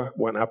Yeshua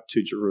went up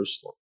to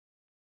Jerusalem.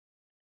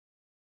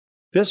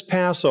 This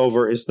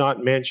Passover is not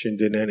mentioned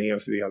in any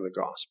of the other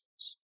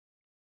Gospels.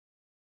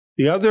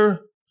 The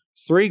other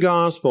 3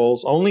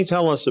 Gospels only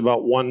tell us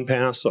about one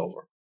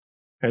Passover,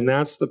 and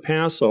that's the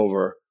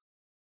Passover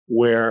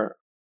where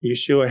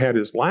Yeshua had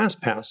his last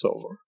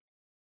Passover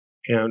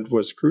and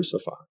was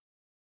crucified.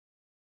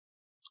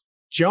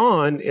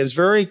 John is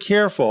very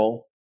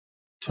careful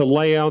to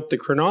lay out the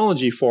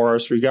chronology for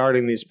us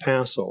regarding these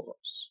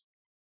Passovers.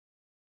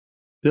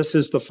 This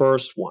is the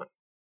first one.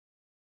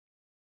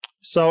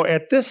 So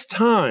at this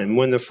time,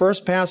 when the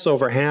first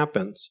Passover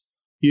happens,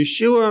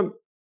 Yeshua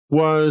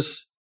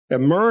was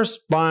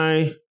immersed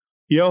by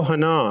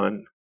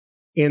Yohanan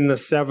in the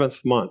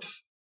 7th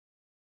month.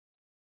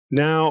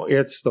 Now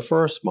it's the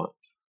first month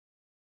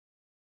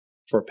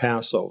for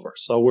Passover.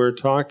 So we're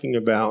talking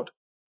about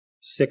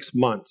 6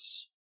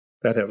 months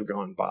that have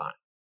gone by.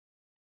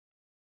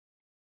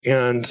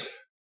 And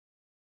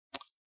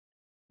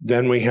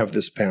then we have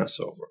this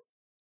Passover.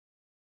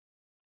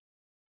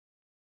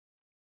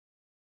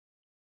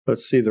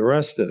 Let's see the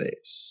rest of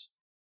these.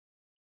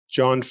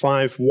 John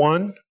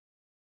 5:1.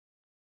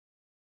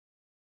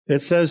 It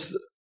says,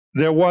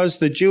 there was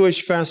the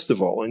Jewish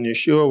festival, and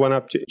Yeshua went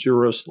up to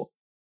Jerusalem.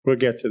 We'll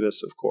get to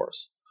this, of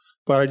course.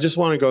 But I just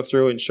want to go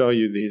through and show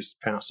you these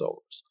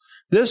Passovers.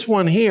 This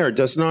one here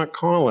does not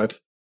call it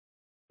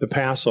the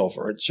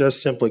Passover. It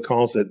just simply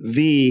calls it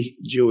the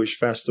Jewish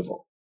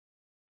festival.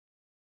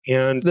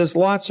 And there's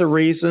lots of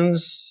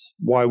reasons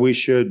why we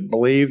should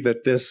believe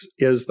that this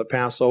is the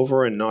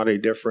Passover and not a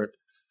different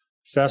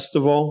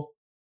festival.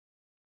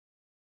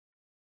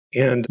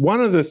 And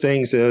one of the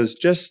things is,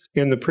 just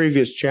in the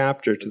previous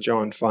chapter to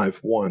John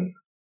 5:1,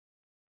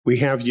 we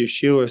have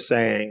Yeshua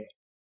saying,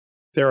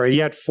 there are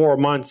yet 4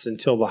 months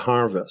until the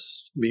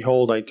harvest.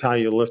 Behold, I tell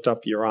you, lift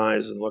up your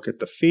eyes and look at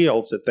the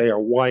fields, that they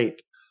are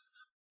white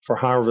for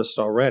harvest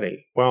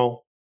already.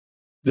 Well,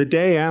 the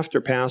day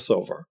after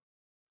Passover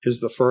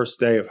is the first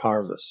day of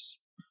harvest,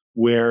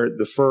 where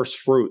the first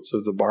fruits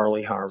of the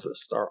barley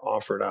harvest are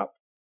offered up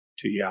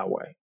to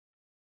Yahweh.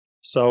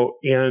 So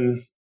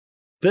in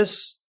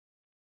this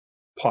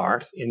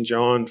part, in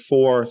John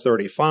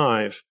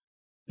 4:35,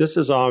 this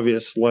is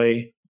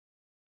obviously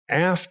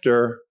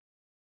after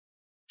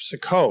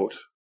Sukkot,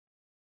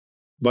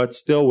 but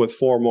still with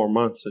 4 more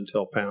months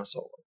until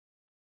Passover.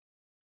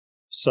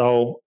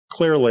 So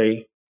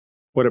clearly,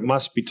 what it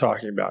must be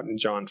talking about in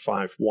John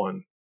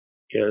 5:1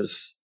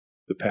 is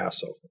the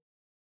Passover.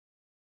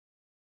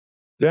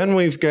 Then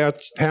we've got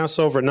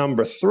Passover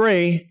number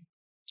 3,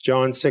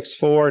 John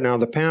 6:4. Now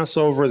the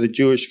Passover, the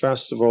Jewish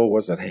festival,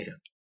 was at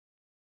hand.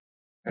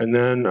 And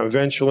then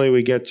eventually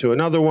we get to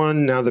another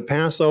one. Now the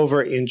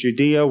Passover in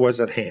Judea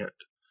was at hand.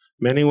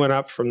 Many went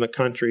up from the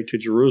country to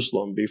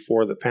Jerusalem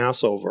before the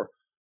Passover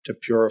to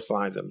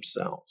purify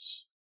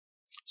themselves.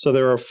 So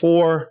there are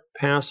 4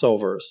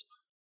 Passovers,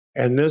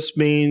 and this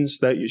means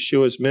that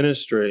Yeshua's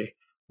ministry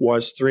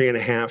was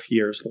 3.5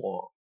 years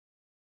long.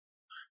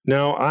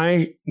 Now,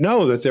 I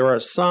know that there are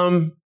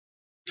some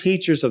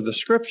teachers of the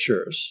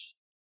scriptures,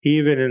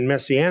 even in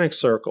Messianic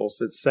circles,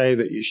 that say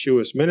that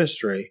Yeshua's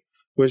ministry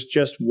was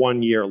just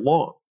 1 year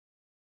long.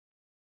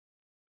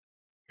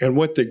 And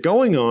what they're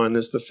going on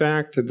is the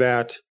fact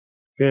that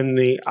in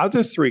the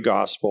other 3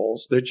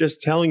 Gospels, they're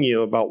just telling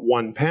you about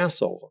one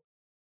Passover,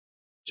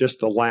 just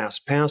the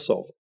last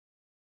Passover.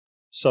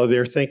 So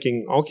they're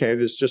thinking, okay,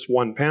 there's just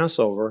one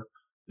Passover.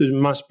 There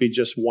must be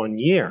just 1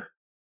 year.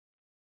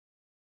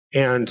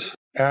 And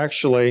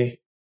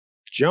actually,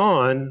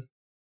 John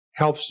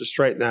helps to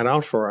straighten that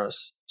out for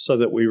us so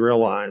that we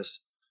realize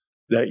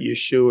that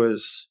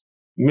Yeshua's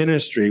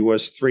ministry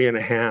was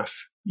 3.5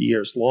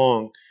 years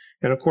long.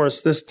 And of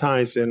course, this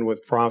ties in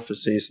with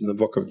prophecies in the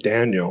book of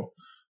Daniel,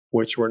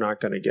 which we're not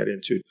going to get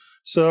into.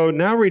 So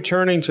now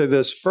returning to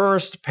this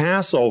first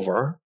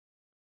Passover,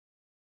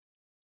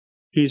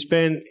 he's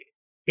been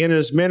in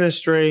his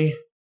ministry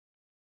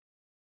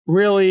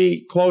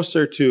really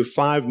closer to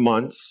 5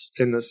 months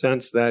in the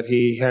sense that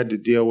he had to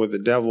deal with the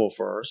devil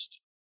first.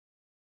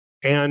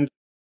 And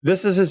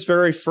this is his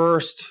very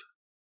first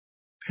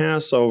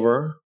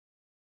Passover.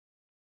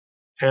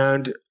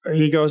 And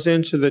he goes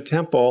into the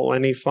temple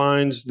and he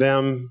finds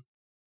them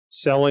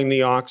selling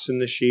the oxen,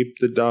 the sheep,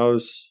 the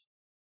doves,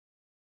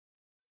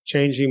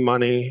 changing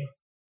money,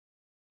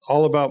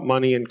 all about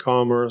money and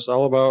commerce,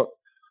 all about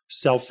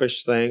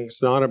selfish things,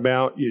 not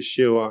about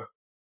Yeshua.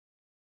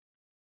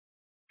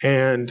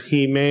 And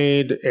he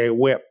made a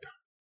whip,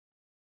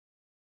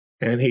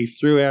 and he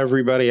threw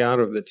everybody out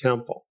of the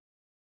temple,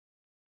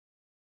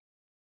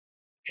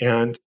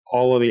 and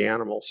all of the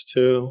animals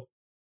too.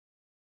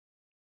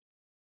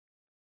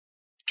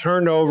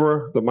 Turned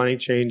over the money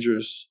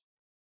changers'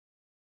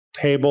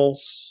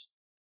 tables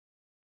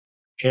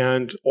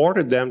and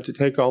ordered them to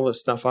take all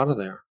this stuff out of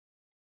there.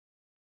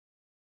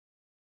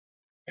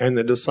 And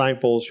the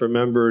disciples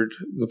remembered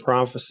the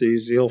prophecy,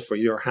 zeal for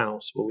your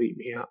house will eat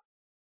me up.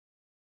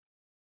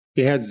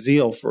 He had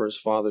zeal for his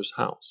Father's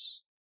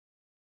house.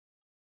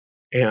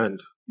 And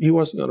he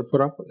wasn't going to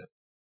put up with it,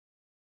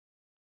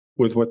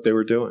 with what they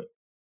were doing.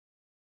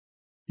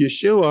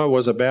 Yeshua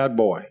was a bad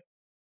boy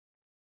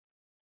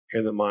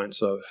in the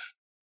minds of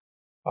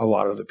a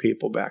lot of the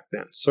people back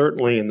then.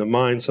 Certainly in the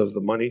minds of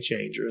the money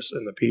changers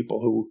and the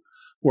people who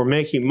were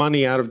making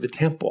money out of the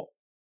temple.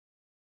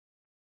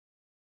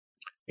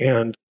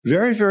 And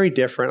very, very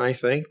different, I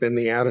think, than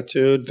the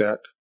attitude that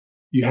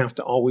you have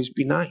to always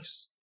be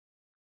nice.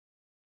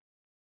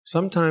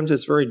 Sometimes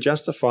it's very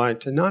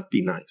justified to not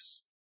be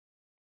nice.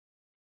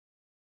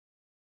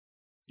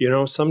 You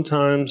know,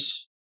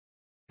 sometimes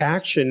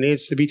action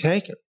needs to be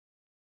taken.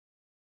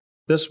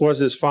 This was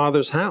his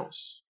Father's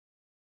house.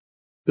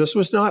 This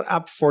was not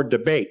up for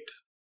debate.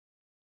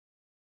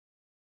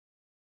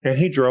 And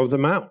he drove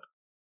them out.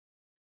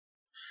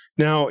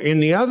 Now, in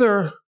the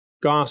other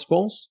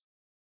Gospels,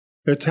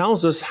 it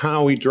tells us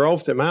how he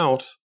drove them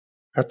out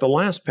at the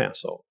last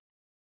Passover.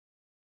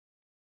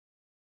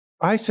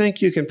 I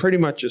think you can pretty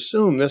much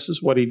assume this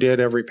is what he did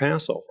every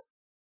Passover.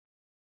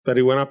 That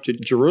he went up to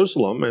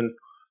Jerusalem and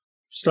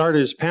started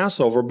his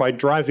Passover by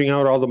driving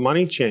out all the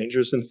money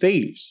changers and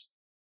thieves.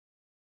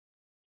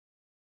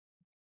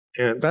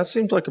 And that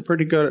seems like a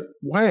pretty good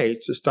way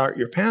to start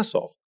your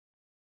Passover.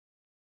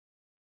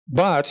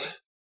 But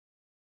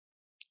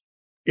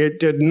it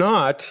did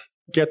not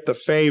get the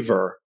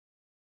favor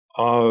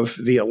of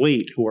the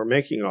elite who were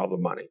making all the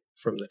money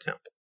from the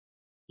temple.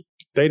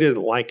 They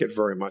didn't like it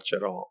very much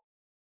at all.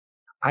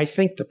 I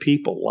think the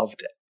people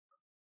loved it.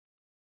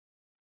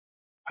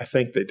 I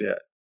think they did.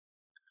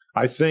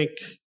 I think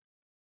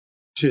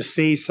to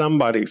see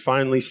somebody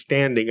finally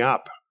standing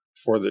up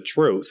for the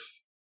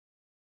truth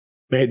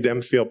made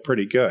them feel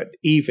pretty good,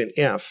 even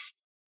if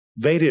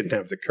they didn't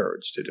have the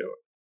courage to do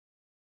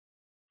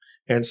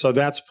it. And so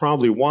that's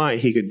probably why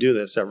he could do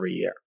this every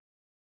year.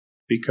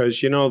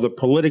 Because, you know, the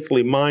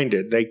politically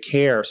minded, they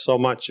care so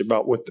much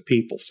about what the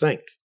people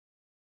think.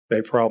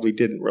 They probably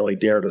didn't really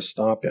dare to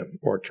stop him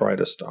or try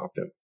to stop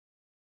him.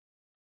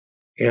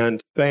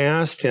 And they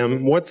asked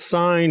him, what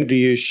sign do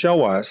you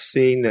show us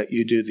seeing that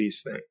you do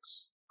these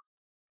things?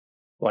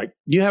 Like,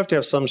 you have to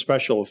have some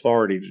special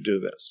authority to do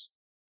this.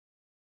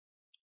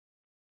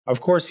 Of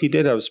course, he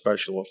did have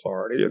special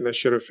authority, and they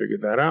should have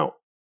figured that out.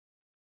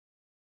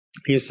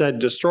 He said,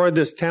 destroy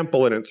this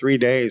temple, and in 3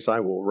 days I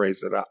will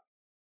raise it up.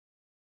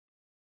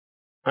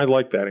 I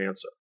like that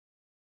answer.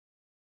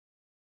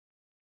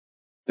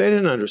 They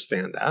didn't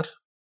understand that.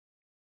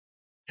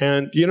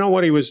 And you know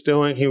what he was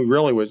doing? He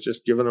really was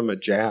just giving them a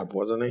jab,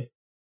 wasn't he?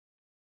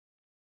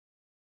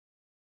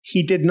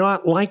 He did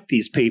not like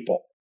these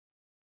people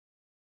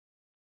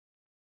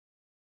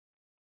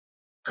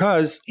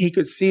because he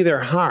could see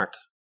their heart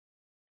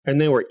and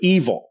they were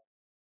evil.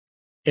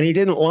 And he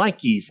didn't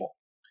like evil.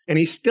 And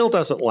he still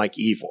doesn't like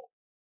evil.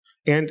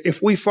 And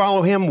if we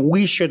follow him,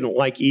 we shouldn't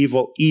like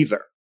evil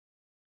either.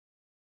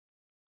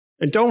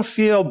 And don't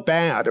feel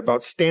bad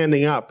about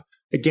standing up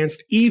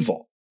against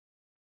evil.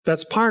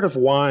 That's part of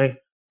why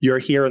you're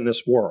here in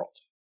this world.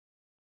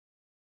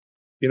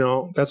 You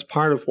know, that's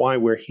part of why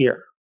we're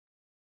here.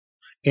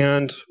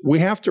 And we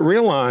have to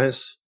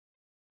realize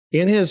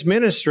in his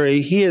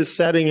ministry, he is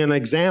setting an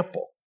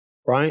example,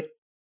 right?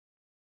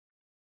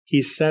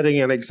 He's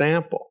setting an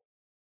example.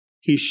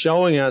 He's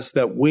showing us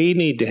that we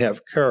need to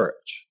have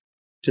courage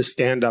to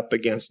stand up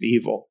against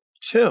evil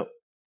too.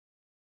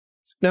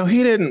 Now,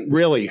 he didn't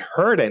really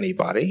hurt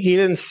anybody. He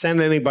didn't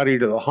send anybody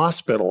to the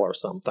hospital or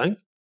something.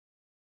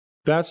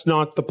 That's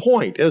not the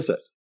point, is it?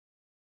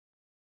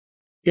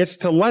 It's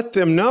to let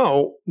them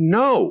know,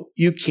 no,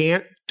 you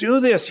can't do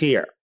this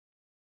here.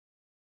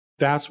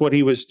 That's what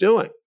he was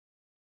doing.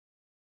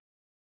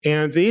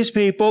 And these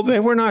people, they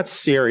were not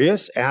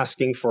serious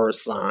asking for a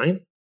sign.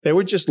 They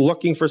were just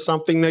looking for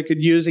something they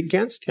could use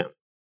against him.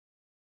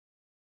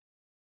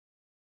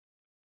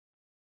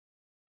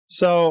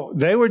 So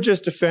they were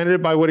just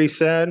offended by what he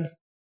said,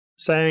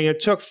 saying, it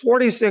took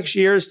 46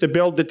 years to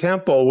build the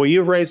temple. Will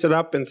you raise it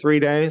up in 3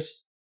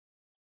 days?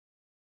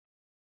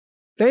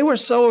 They were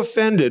so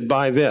offended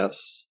by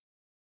this.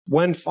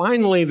 When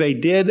finally they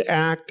did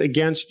act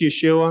against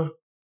Yeshua,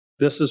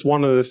 this is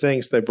one of the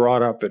things they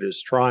brought up at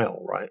his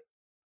trial, right?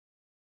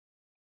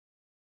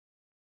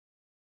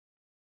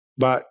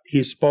 But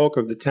he spoke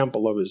of the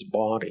temple of his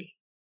body.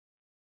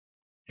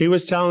 He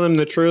was telling them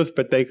the truth,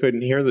 but they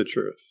couldn't hear the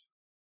truth.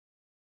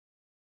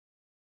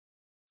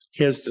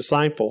 His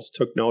disciples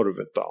took note of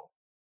it, though,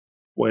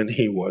 when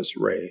he was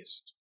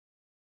raised.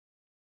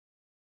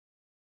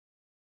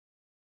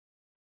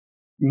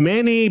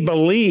 Many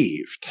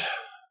believed.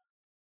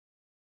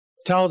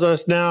 Tells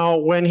us now,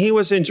 when he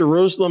was in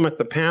Jerusalem at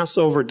the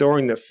Passover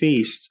during the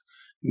feast,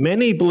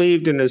 many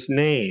believed in his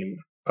name,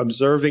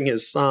 observing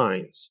his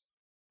signs,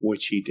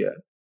 which he did.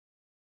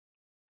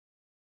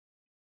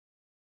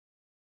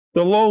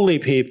 The lowly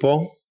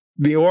people,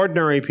 the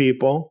ordinary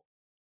people,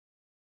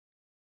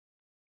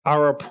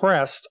 are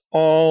oppressed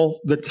all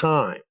the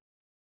time.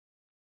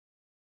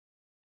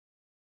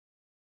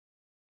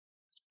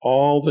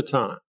 All the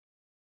time.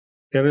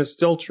 And it's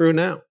still true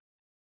now.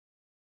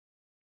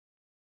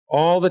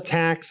 All the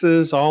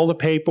taxes, all the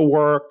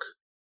paperwork,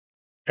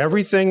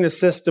 everything the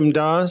system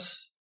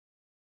does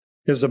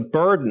is a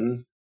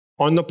burden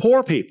on the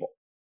poor people.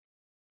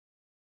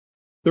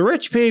 The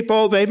rich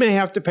people, they may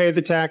have to pay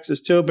the taxes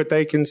too, but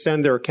they can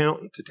send their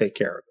accountant to take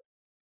care of it.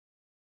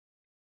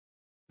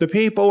 The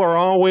people are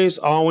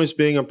always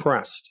being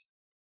oppressed.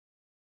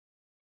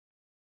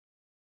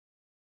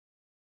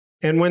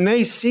 And when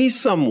they see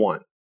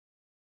someone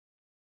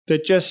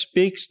that just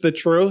speaks the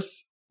truth,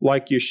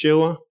 like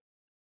Yeshua,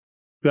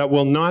 that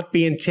will not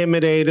be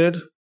intimidated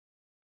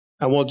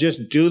and will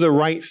just do the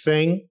right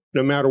thing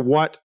no matter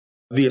what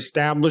the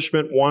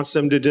establishment wants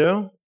them to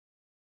do,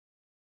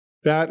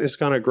 that is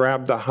going to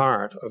grab the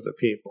heart of the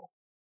people.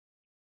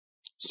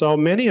 So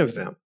many of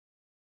them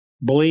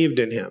believed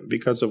in him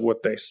because of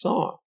what they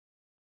saw.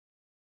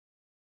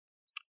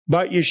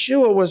 But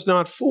Yeshua was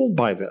not fooled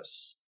by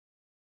this,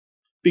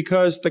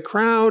 because the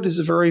crowd is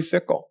very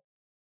fickle.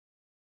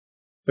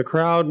 The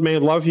crowd may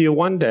love you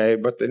one day,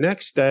 but the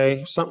next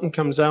day something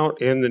comes out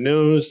in the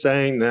news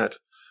saying that,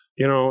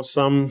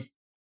 some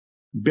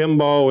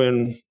bimbo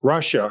in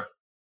Russia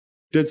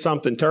did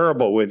something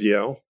terrible with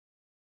you,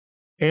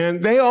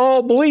 and they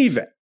all believe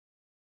it.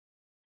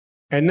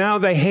 And now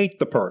they hate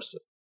the person.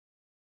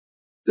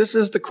 This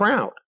is the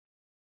crowd.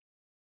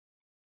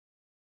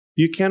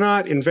 You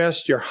cannot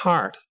invest your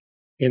heart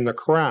in the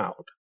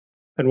crowd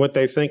and what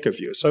they think of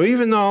you. So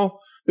even though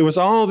there was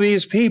all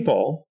these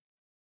people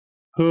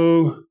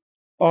who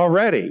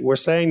already were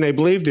saying they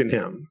believed in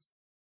him,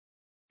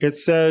 it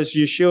says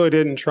Yeshua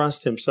didn't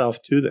trust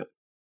himself to them.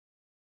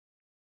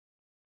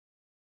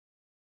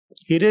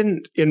 He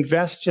didn't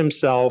invest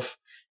himself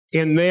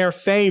in their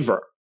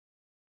favor.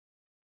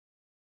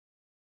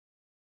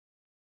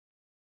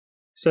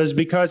 It says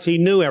because he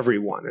knew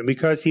everyone and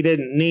because he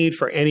didn't need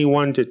for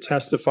anyone to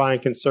testify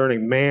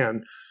concerning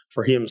man,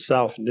 for he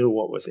himself knew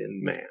what was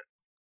in man.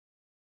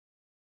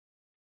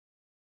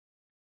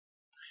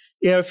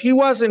 If he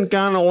wasn't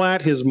going to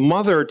let his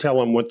mother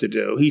tell him what to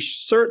do, he's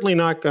certainly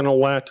not going to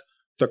let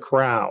the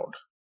crowd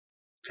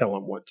tell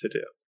him what to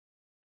do.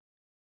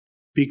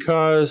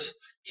 Because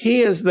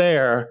he is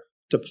there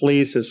to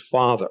please his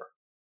Father,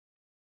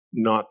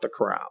 not the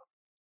crowd.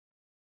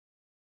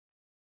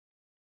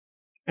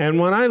 And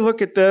when I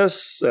look at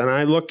this, and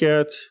I look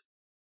at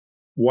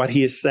what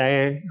he is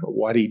saying,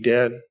 what he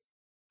did,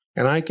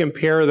 and I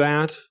compare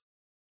that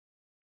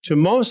To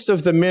most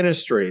of the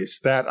ministries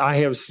that I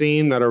have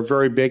seen that are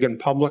very big in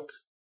public,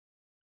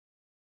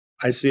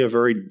 I see a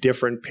very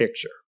different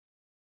picture.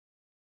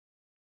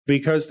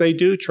 Because they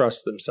do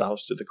trust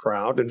themselves to the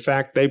crowd. In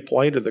fact, they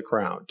play to the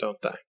crowd,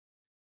 don't they?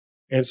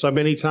 And so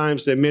many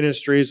times their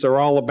ministries are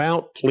all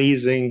about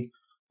pleasing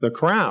the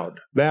crowd.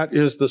 That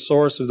is the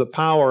source of the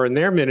power in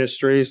their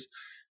ministries,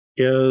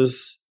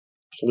 is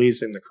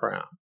pleasing the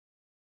crowd.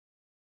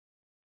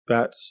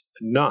 That's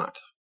not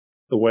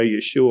the way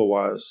Yeshua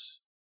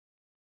was.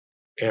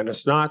 And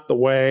it's not the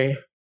way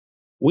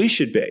we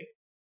should be.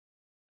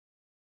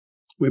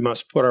 We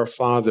must put our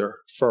Father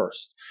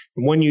first.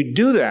 And when you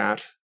do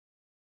that,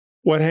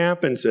 what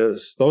happens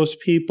is those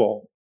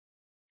people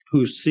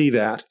who see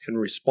that and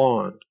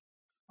respond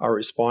are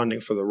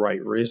responding for the right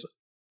reason.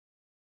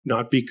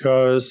 Not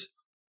because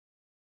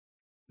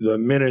the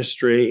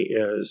ministry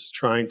is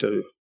trying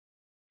to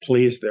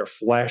please their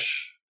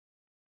flesh,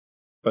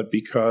 but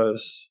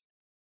because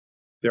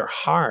their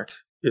heart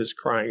is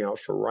crying out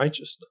for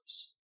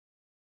righteousness.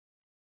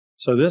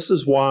 So this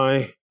is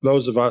why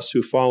those of us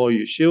who follow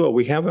Yeshua,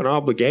 we have an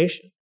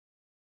obligation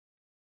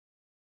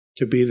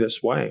to be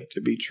this way,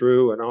 to be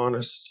true and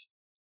honest,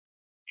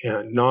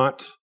 and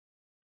not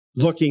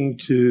looking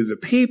to the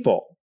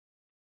people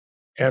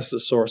as the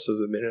source of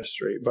the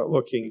ministry, but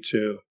looking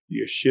to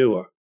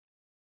Yeshua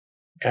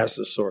as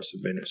the source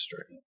of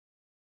ministry.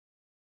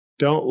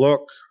 Don't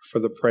look for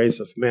the praise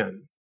of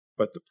men,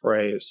 but the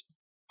praise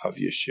of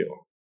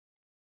Yeshua.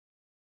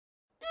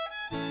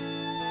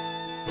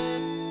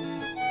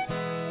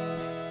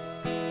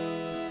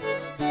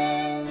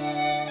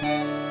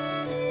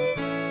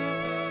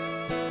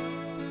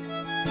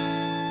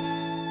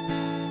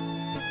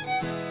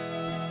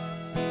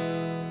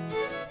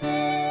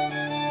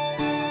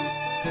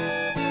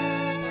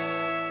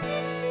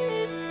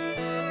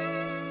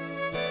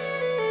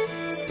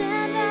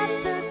 Stand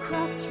at the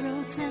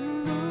crossroads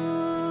and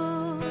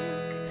look.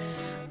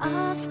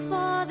 Ask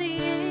for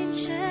the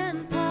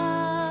ancient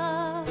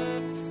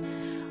paths.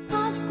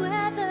 Ask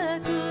where the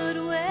good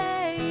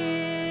way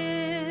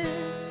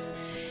is,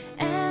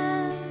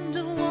 and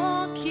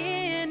walk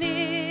in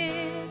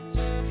it.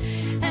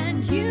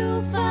 And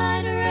you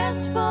find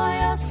rest for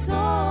your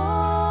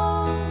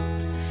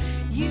souls.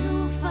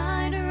 You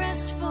find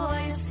rest for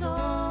your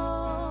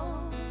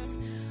souls.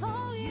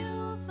 Oh,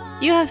 you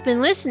find. You have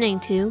been listening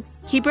to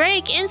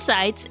Hebraic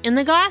Insights in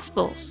the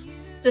Gospels.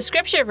 The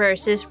scripture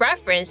verses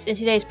referenced in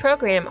today's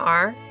program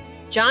are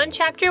John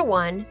chapter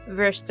 1,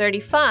 verse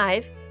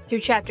 35 through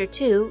chapter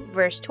 2,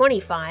 verse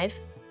 25,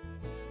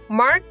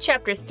 Mark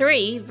chapter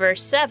 3,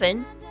 verse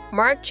 7,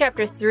 Mark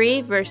chapter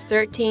 3, verse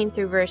 13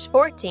 through verse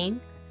 14,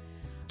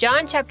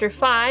 John chapter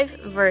 5,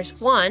 verse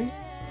 1,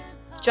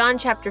 John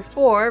chapter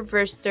 4,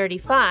 verse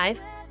 35,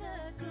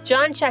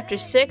 John chapter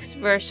 6,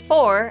 verse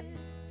 4,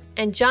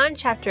 and John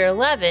chapter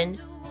 11,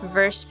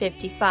 verse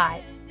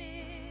 55.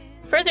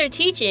 Further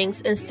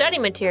teachings and study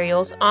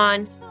materials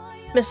on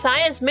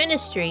Messiah's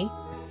ministry,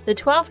 the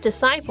 12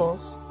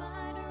 disciples,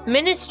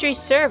 ministry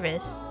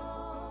service,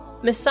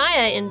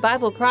 Messiah in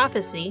Bible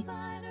prophecy,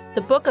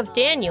 the book of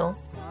Daniel,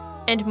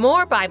 and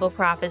more Bible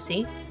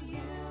prophecy,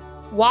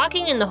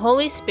 walking in the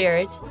Holy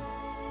Spirit,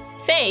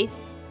 faith,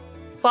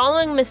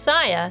 following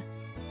Messiah,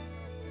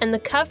 and the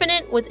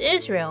covenant with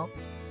Israel,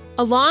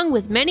 along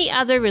with many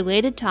other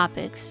related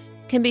topics,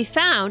 can be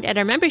found at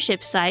our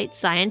membership site,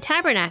 Zion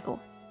Tabernacle.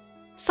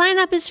 Sign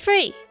up is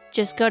free.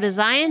 Just go to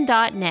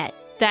zion.net.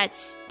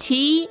 That's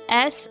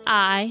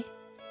TSIYON.net.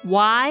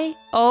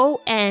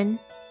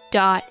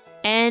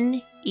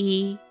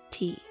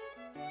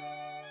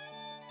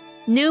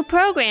 New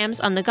programs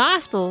on the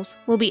Gospels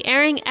will be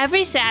airing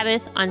every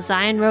Sabbath on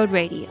Zion Road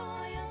Radio.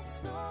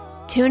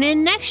 Tune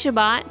in next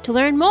Shabbat to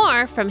learn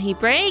more from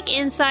Hebraic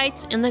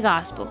Insights in the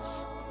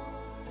Gospels.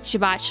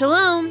 Shabbat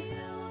Shalom!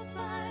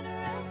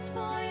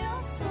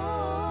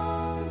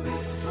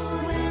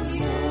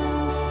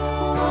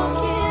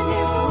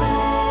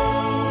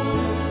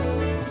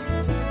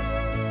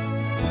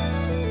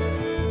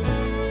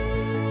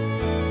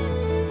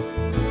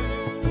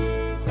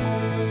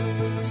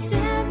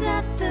 Stand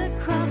at the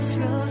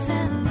crossroads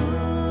and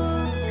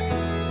look.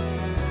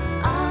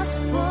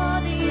 Ask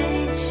for the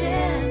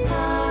ancient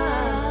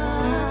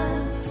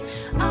paths.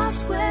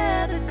 Ask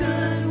where the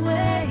good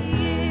way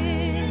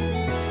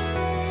is,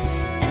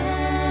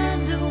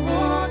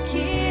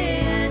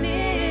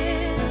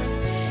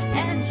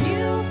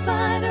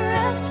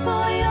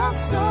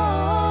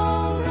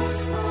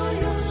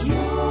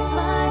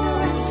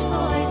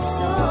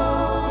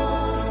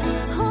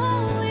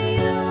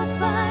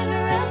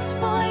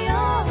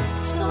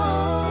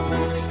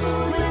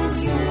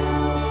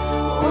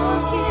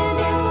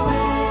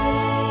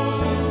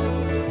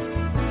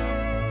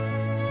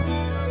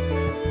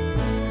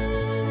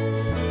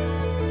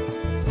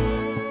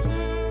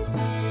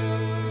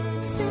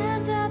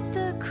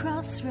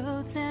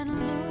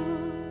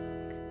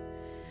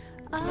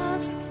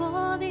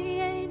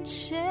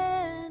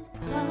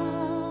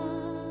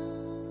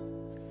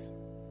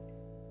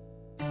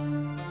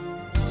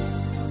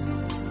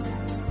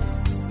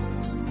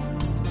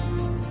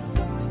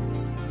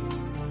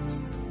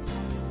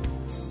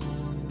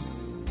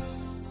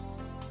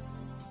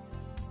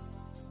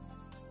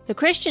 The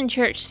Christian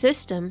church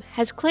system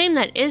has claimed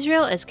that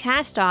Israel is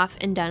cast off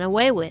and done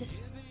away with.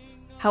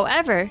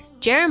 However,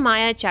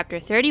 Jeremiah chapter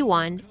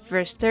 31,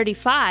 verse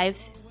 35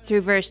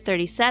 through verse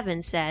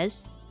 37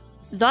 says,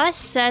 "Thus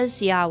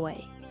says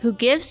Yahweh, who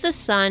gives the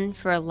sun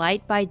for a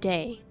light by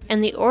day,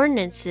 and the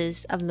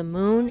ordinances of the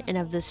moon and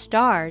of the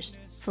stars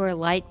for a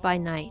light by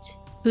night,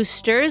 who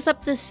stirs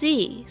up the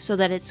sea so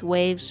that its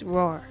waves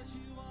roar.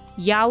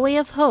 Yahweh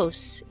of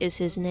hosts is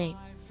his name.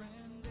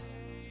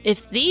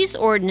 If these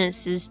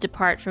ordinances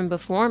depart from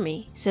before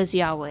me, says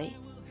Yahweh,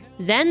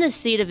 then the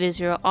seed of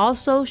Israel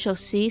also shall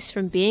cease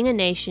from being a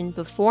nation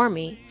before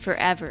me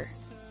forever.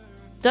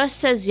 Thus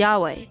says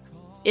Yahweh,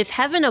 if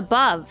heaven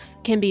above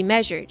can be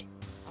measured,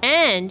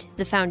 and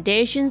the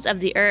foundations of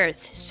the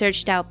earth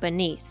searched out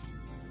beneath,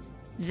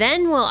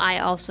 then will I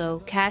also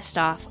cast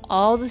off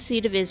all the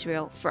seed of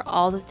Israel for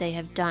all that they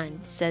have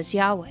done, says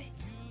Yahweh."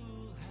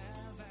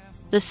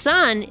 The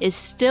sun is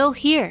still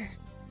here.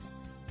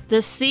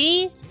 The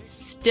sea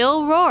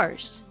still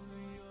roars,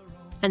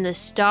 and the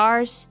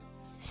stars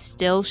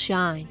still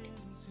shine.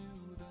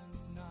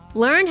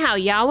 Learn how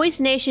Yahweh's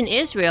nation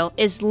Israel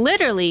is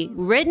literally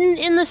written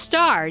in the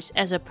stars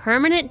as a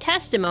permanent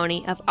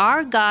testimony of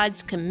our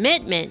God's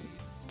commitment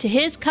to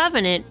his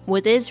covenant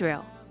with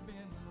Israel.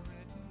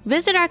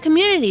 Visit our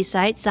community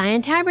site,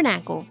 Zion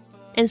Tabernacle,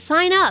 and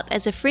sign up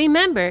as a free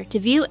member to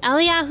view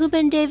Eliyahu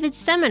Ben David's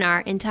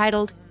seminar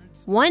entitled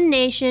One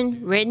Nation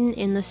Written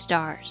in the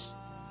Stars.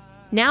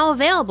 Now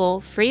available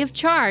free of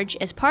charge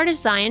as part of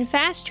Zion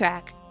Fast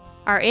Track,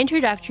 our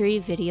introductory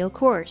video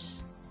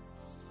course.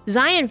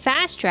 Zion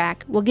Fast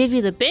Track will give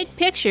you the big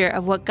picture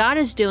of what God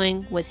is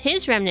doing with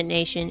his remnant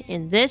nation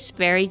in this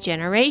very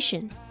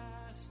generation.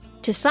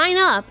 To sign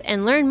up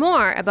and learn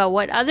more about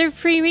what other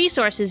free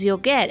resources you'll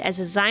get as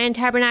a Zion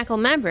Tabernacle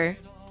member,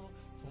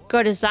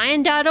 go to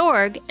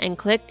zion.org and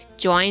click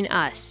Join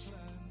Us.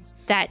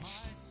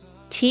 That's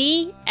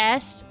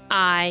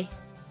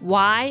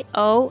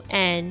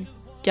TSIYON.org.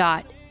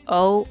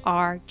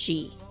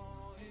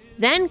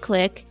 Then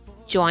click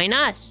Join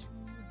Us.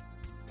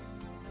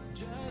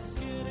 Just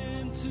get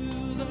into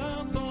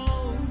the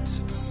boat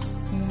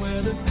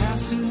where the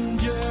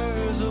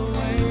passengers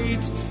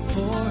await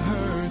for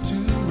her to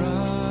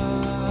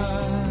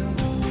run.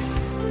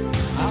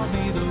 I'll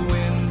be the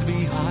wind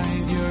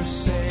behind your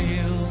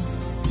sail,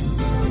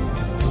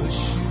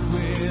 push you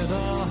with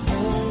a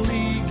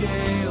holy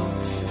gale,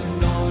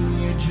 and on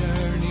your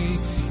journey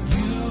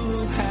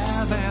you'll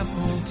have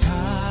ample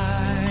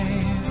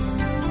time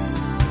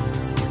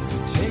to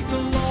take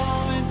the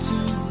law into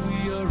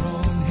your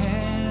own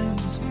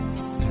hands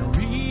and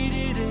read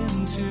it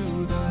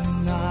into the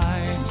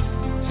night.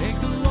 Take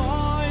the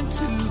law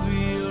into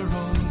your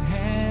own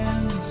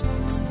hands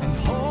and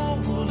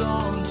hold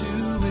on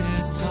to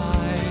it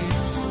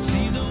tight.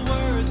 See the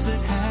words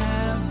that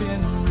have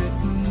been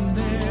written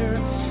there,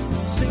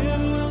 and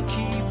sin will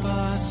keep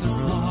us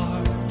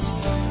apart.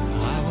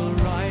 I will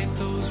write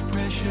those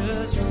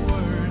precious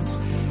words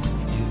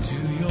into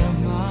your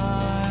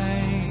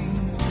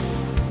mind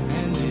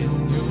and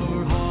in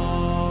your hearts.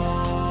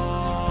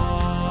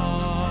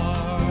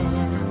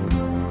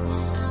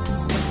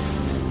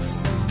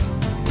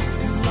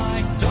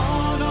 Like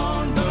dawn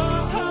on the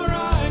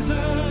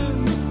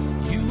horizon,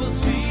 you will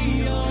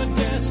see your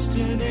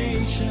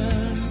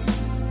destination.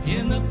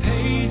 In the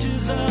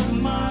pages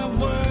of my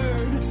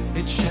word,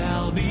 it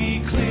shall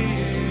be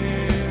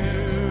clear.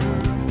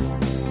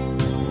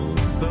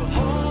 The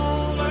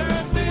whole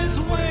earth is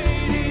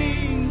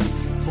waiting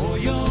for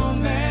your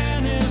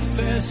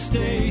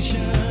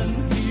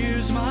manifestation.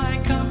 Here's my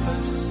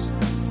compass,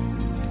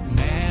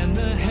 man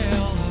the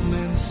helm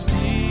and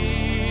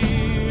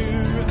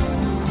steer.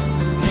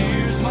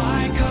 Here's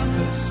my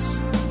compass,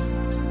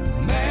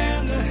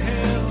 man the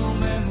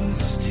helm and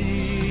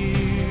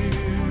steer.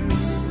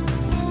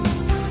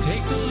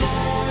 Take the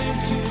law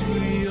into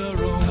your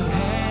own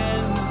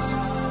hands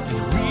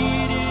and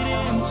read it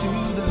into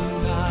the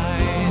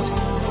night.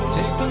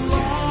 Take the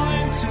law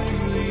into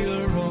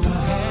your own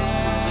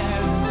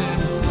hands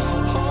and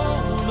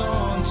hold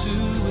on to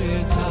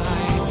it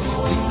tight.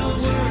 See the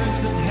words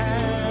that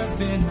have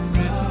been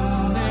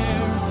written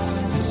there,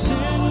 and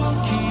sin will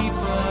keep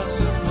us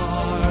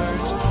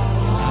apart.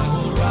 I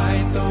will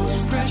write those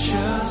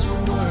precious